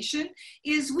transformation,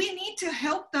 is we need to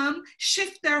help them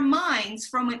shift their minds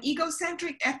from an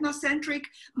egocentric, ethnocentric,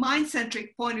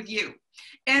 mind-centric point of view.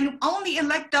 And only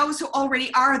elect those who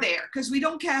already are there, because we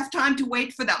don't have time to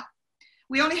wait for them.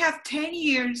 We only have 10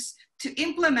 years to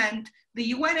implement the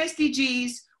UN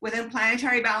SDGs within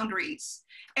planetary boundaries.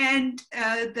 And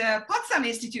the Potsdam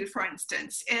Institute, for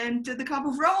instance, and the Club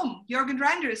of Rome, Jürgen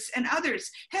Reinders and others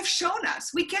have shown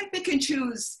us we can't pick and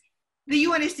choose the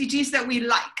UN SDGs that we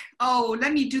like. Oh,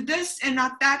 let me do this and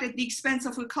not that at the expense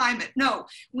of the climate. No,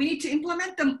 we need to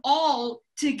implement them all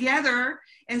together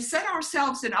and set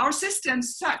ourselves and our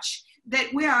systems such that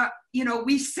we are,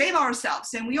 we save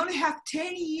ourselves, and we only have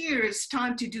 10 years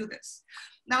time to do this.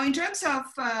 Now, in terms of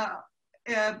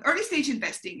early stage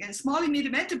investing and small and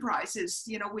medium enterprises,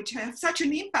 which have such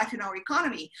an impact in our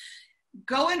economy,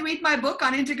 go and read my book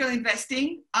on integral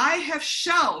investing. I have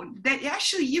shown that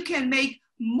actually you can make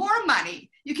more money,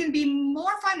 you can be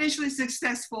more financially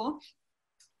successful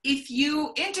if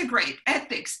you integrate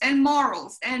ethics and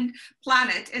morals and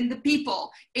planet and the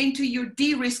people into your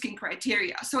de-risking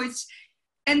criteria. So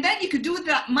and then you could do with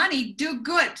that money, do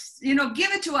good,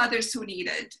 give it to others who need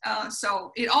it.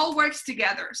 So it all works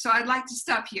together. So I'd like to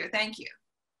stop here. Thank you.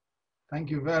 Thank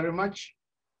you very much.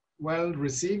 Well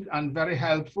received and very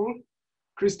helpful.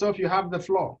 Christoph, you have the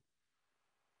floor.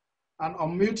 And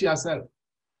unmute yourself.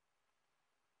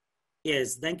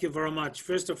 Yes, thank you very much.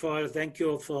 First of all, thank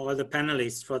you for all the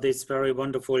panelists for this very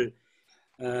wonderful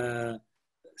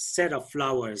set of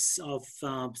flowers, of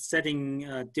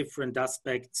setting different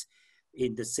aspects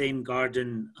in the same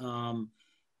garden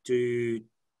to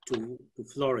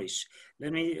flourish.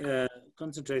 Let me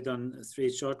concentrate on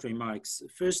 3 short remarks.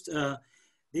 First,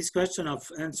 this question of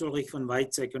Ernst Ulrich von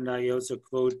Weizsäcker, and I also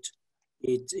quote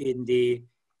it in the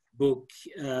book.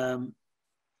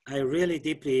 I really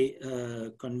deeply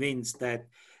convinced that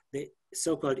the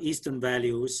so-called Eastern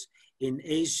values in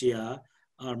Asia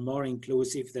are more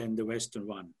inclusive than the Western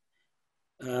one.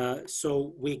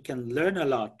 So we can learn a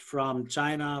lot from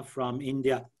China, from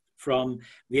India, from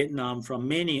Vietnam, from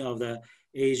many of the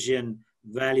Asian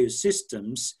value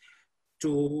systems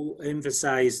to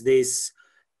emphasize this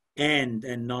and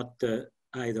not the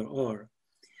either or.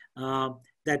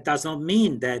 That does not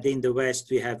mean that in the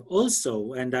West we have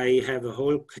also, and I have a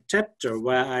whole chapter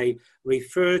where I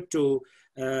refer to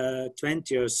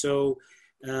 20 or so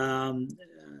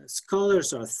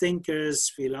scholars or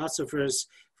thinkers, philosophers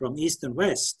from East and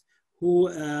West who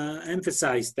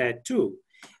emphasize that too.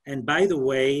 And by the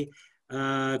way,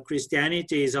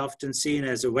 Christianity is often seen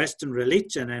as a Western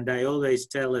religion, and I always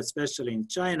tell, especially in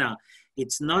China,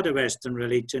 it's not a Western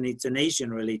religion, it's an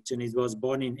Asian religion. It was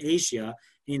born in Asia,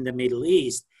 in the Middle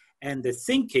East. And the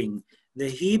thinking, the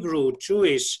Hebrew,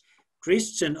 Jewish,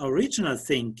 Christian original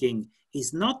thinking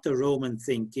is not the Roman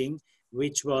thinking,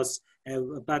 which was,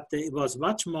 but it was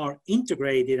much more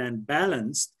integrated and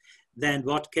balanced than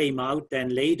what came out then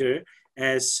later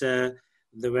as the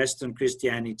Western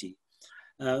Christianity.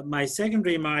 My second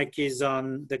remark is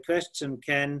on the question,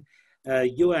 can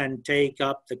UN take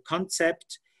up the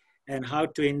concept and how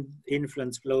to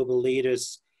influence global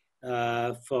leaders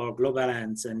for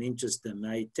Globalance and interest them?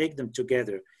 I take them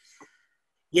together.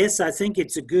 Yes, I think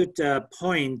it's a good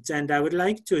point, and I would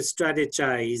like to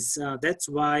strategize. That's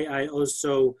why I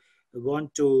also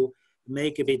want to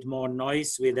make a bit more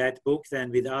noise with that book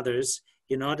than with others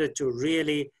in order to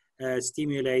really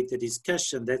stimulate the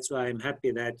discussion. That's why I'm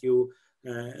happy that you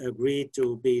agree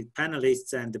to be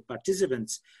panelists and the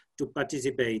participants to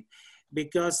participate,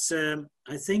 because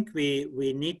I think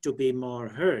we need to be more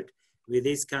heard with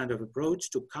this kind of approach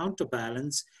to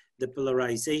counterbalance the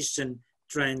polarization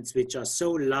trends which are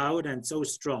so loud and so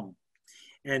strong.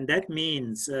 And that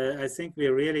means I think we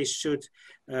really should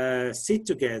sit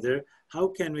together. How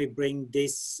can we bring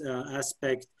this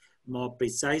aspect more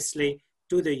precisely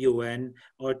to the UN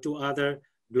or to other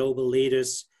global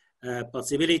leaders'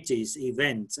 possibilities,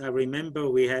 events? I remember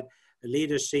we had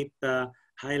leadership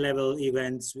high-level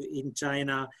events in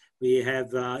China. We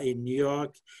have in New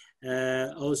York,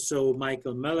 also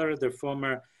Michael Muller, the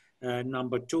former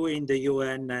 #2 in the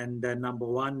UN and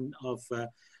 #1 of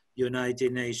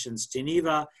United Nations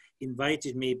Geneva,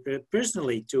 invited me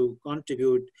personally to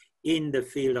contribute in the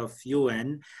field of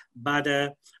UN, but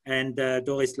and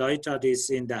Doris Leutert is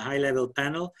in the high-level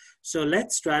panel. So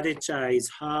let's strategize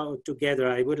how together.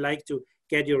 I would like to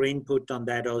get your input on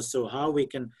that also, how we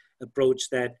can approach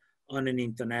that on an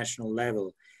international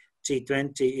level.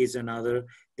 G20 is another.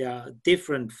 There are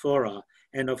different fora,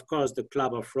 and of course the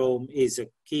Club of Rome is a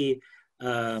key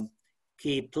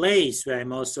place where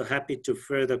I'm also happy to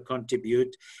further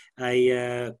contribute.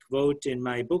 I quote in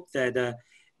my book that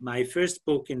my first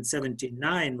book in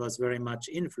 '79 was very much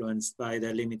influenced by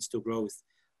the Limits to Growth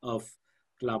of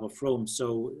Club of Rome. So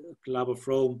Club of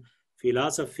Rome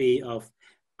philosophy of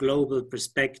global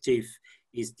perspective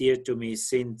is dear to me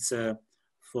since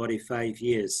 45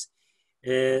 years.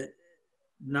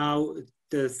 Now,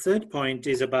 the third point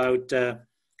is about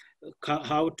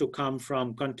how to come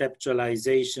from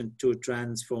conceptualization to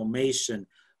transformation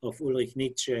of Ulrich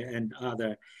Nietzsche and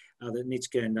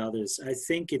Nietzsche and others. I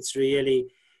think it's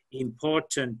really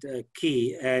important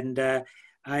key. And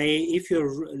if you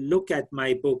look at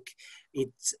my book,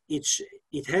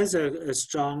 it has a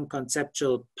strong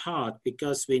conceptual part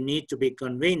because we need to be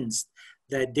convinced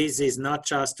that this is not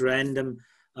just random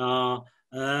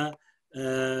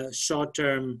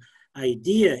short-term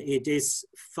idea. It is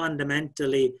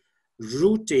fundamentally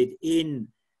rooted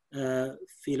in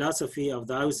philosophy of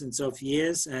thousands of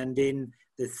years and in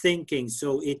the thinking.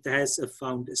 So it has a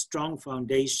strong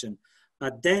foundation.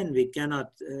 But then we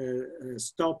cannot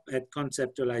stop at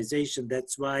conceptualization.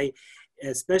 That's why,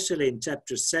 especially in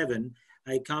chapter 7,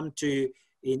 I come to,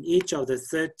 in each of the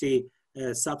 30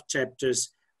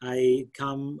 sub-chapters, I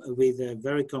come with a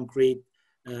very concrete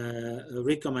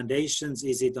recommendations.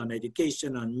 Is it on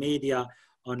education, on media,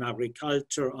 on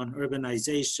agriculture, on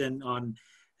urbanization, on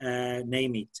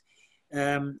name it.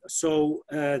 So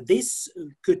this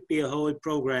could be a whole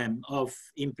program of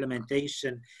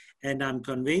implementation, and I'm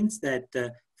convinced that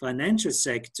the financial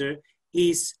sector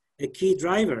is a key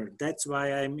driver. That's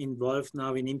why I'm involved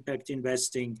now in impact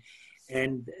investing.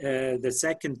 And the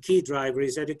second key driver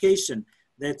is education.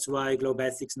 That's why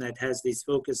GlobalEthicsNet has this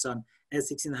focus on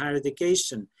ethics in higher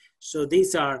education. So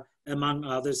these are, among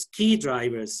others, key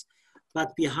drivers.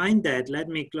 But behind that, let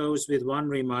me close with one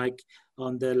remark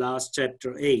on the last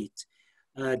chapter 8,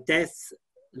 death,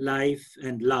 life,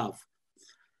 and love.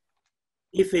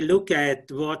 If we look at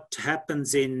what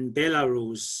happens in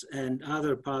Belarus and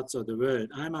other parts of the world,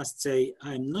 I must say,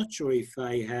 I'm not sure if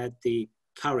I had the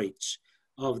courage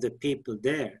of the people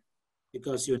there,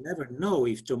 because you never know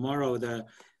if tomorrow the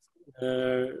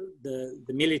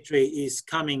military is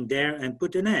coming there and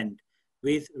put an end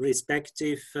with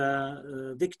respective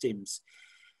victims.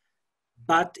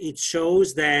 But it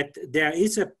shows that there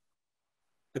is a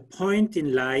point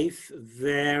in life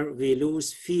where we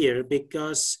lose fear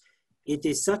because it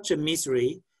is such a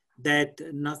misery that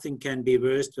nothing can be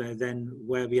worse than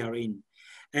where we are in.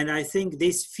 And I think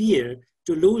this fear,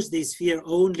 to lose this fear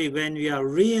only when we are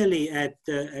really at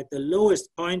the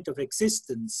lowest point of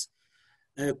existence,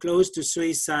 close to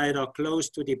suicide or close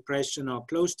to depression or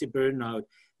close to burnout.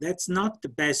 That's not the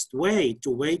best way to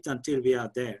wait until we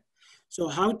are there. So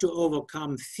how to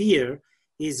overcome fear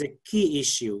is a key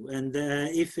issue. And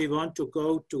if we want to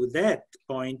go to that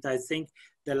point, I think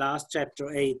the last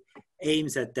chapter 8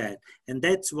 aims at that. And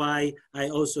that's why I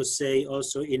also say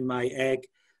also in my egg,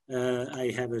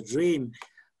 I have a dream,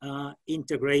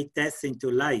 integrate death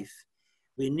into life.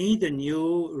 We need a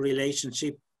new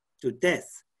relationship to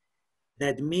death.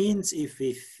 That means if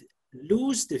we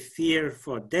lose the fear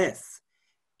for death,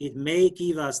 it may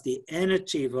give us the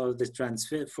energy for the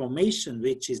transformation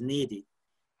which is needed.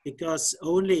 Because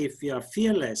only if we are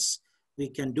fearless, we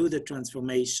can do the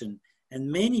transformation.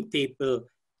 And many people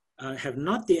have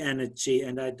not the energy,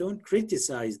 and I don't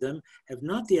criticize them, have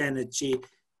not the energy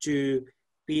to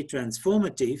be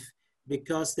transformative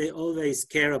because they always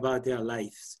care about their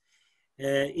lives.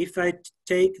 If I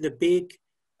take the big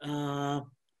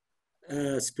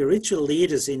spiritual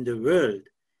leaders in the world,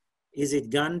 is it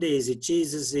Gandhi, is it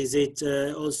Jesus, is it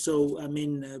also, I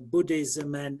mean,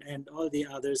 Buddhism and all the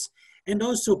others, and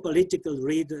also political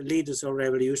leaders or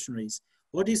revolutionaries.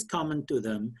 What is common to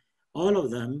them? All of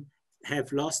them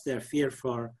have lost their fear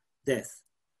for death.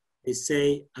 They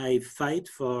say, I fight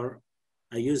for,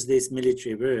 I use this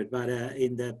military word, but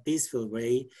in the peaceful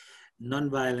way,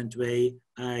 non-violent way,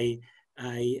 I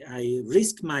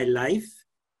risk my life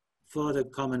for the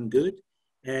common good,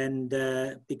 and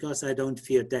because I don't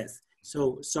fear death.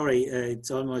 So sorry, it's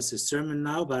almost a sermon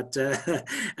now, but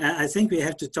I think we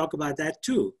have to talk about that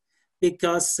too,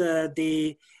 because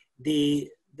the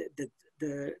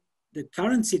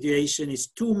current situation is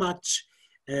too much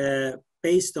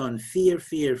based on fear,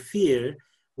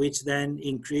 which then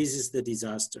increases the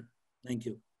disaster. Thank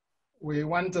you. We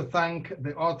want to thank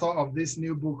the author of this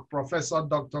new book, Professor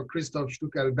Dr. Christoph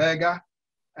Stückelberger.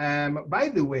 By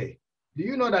the way, do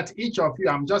you know that each of you,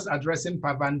 I'm just addressing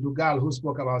Pavan Dugal, who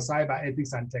spoke about cyber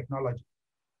ethics and technology.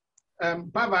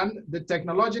 Pavan, the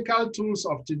technological tools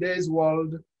of today's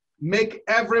world make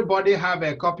everybody have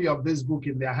a copy of this book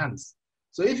in their hands.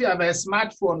 So if you have a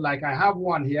smartphone, like I have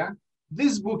one here,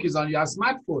 this book is on your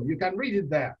smartphone. You can read it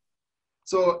there.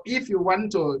 So if you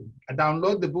want to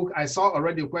download the book, I saw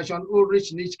already a question,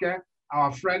 Ulrich Nitschke,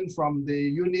 our friend from the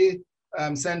Uni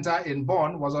Center in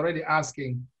Bonn, was already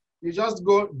asking. You just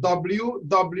go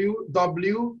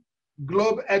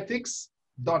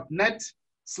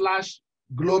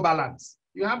www.globalethics.net/Globalance.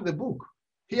 You have the book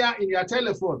here in your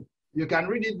telephone. You can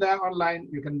read it there online.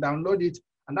 You can download it.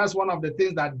 And that's one of the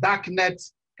things that darknet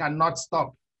cannot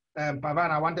stop. Pavan,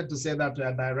 I wanted to say that to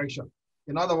your direction.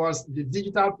 In other words, the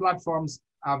digital platforms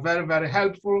are very, very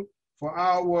helpful for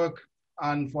our work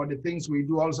and for the things we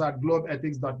do also at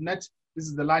globalethics.net. This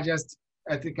is the largest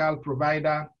ethical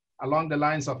provider along the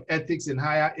lines of ethics in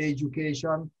higher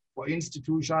education, for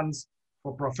institutions,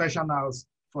 for professionals,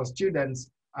 for students,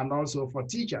 and also for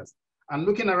teachers. And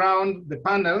looking around the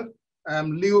panel,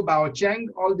 Liu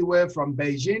Baocheng, all the way from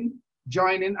Beijing,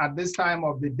 joining at this time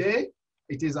of the day.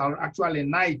 It is actually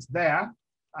night there.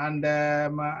 And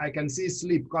I can see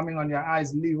sleep coming on your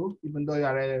eyes, Liu, even though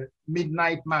you're a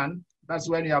midnight man. That's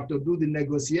when you have to do the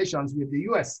negotiations with the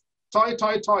US. Toy,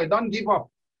 don't give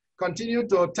up. Continue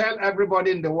to tell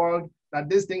everybody in the world that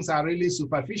these things are really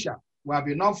superficial. We have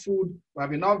enough food, we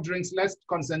have enough drinks. Let's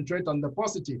concentrate on the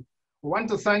positive. We want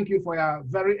to thank you for your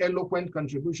very eloquent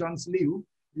contributions, Liu.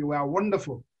 You were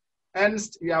wonderful.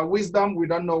 Ernst, your wisdom, we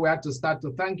don't know where to start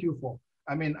to thank you for.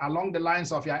 I mean, along the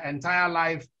lines of your entire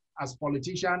life as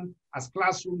politician, as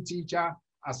classroom teacher,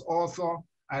 as author.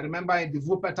 I remember at the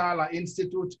Wuppertaler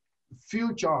Institute,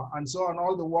 Future, and so on,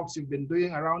 all the works you've been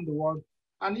doing around the world.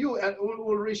 And you,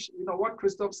 Ulrich, you know what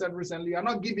Christoph said recently, you're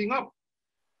not giving up.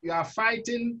 You are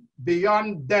fighting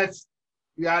beyond death.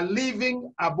 You are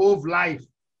living above life.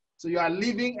 So you are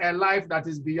living a life that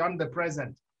is beyond the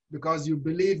present because you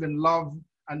believe in love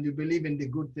and you believe in the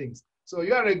good things. So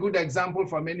you are a good example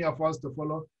for many of us to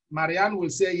follow. Marianne will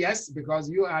say yes, because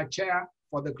you are chair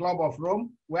for the Club of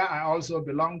Rome, where I also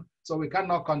belong. So we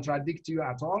cannot contradict you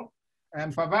at all.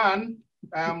 And Pavan,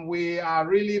 we are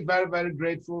really very, very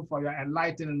grateful for your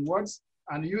enlightening words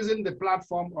and using the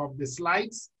platform of the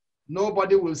slides.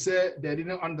 Nobody will say they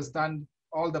didn't understand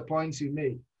all the points you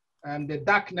made. The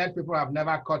darknet people have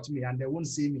never caught me and they won't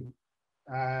see me.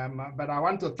 But I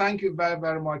want to thank you very,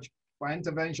 very much for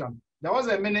intervention. There was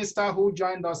a minister who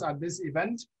joined us at this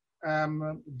event,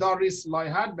 Doris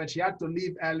Loyhard, but she had to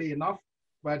leave early enough.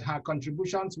 But her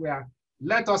contributions were,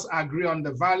 let us agree on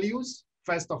the values,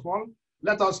 first of all.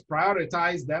 Let us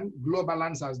prioritize them.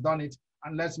 Globalance has done it,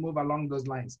 and let's move along those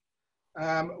lines.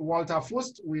 Walter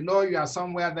Fust, we know you are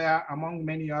somewhere there among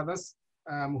many others.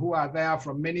 who are there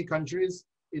from many countries: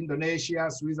 Indonesia,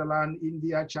 Switzerland,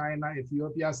 India, China,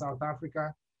 Ethiopia, South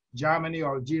Africa, Germany,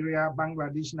 Algeria,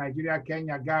 Bangladesh, Nigeria,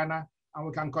 Kenya, Ghana, and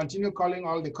we can continue calling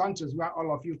all the countries where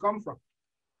all of you come from.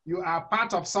 You are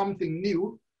part of something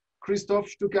new. Christoph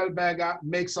Stückelberger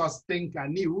makes us think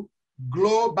anew.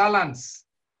 Globalance.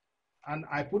 And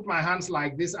I put my hands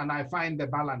like this and I find the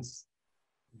balance.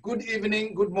 Good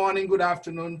evening, good morning, good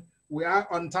afternoon. We are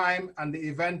on time and the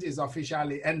event is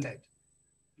officially ended.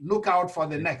 Look out for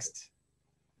the next.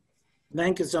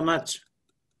 Thank you so much.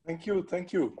 Thank you,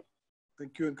 thank you.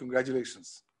 Thank you and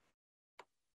congratulations.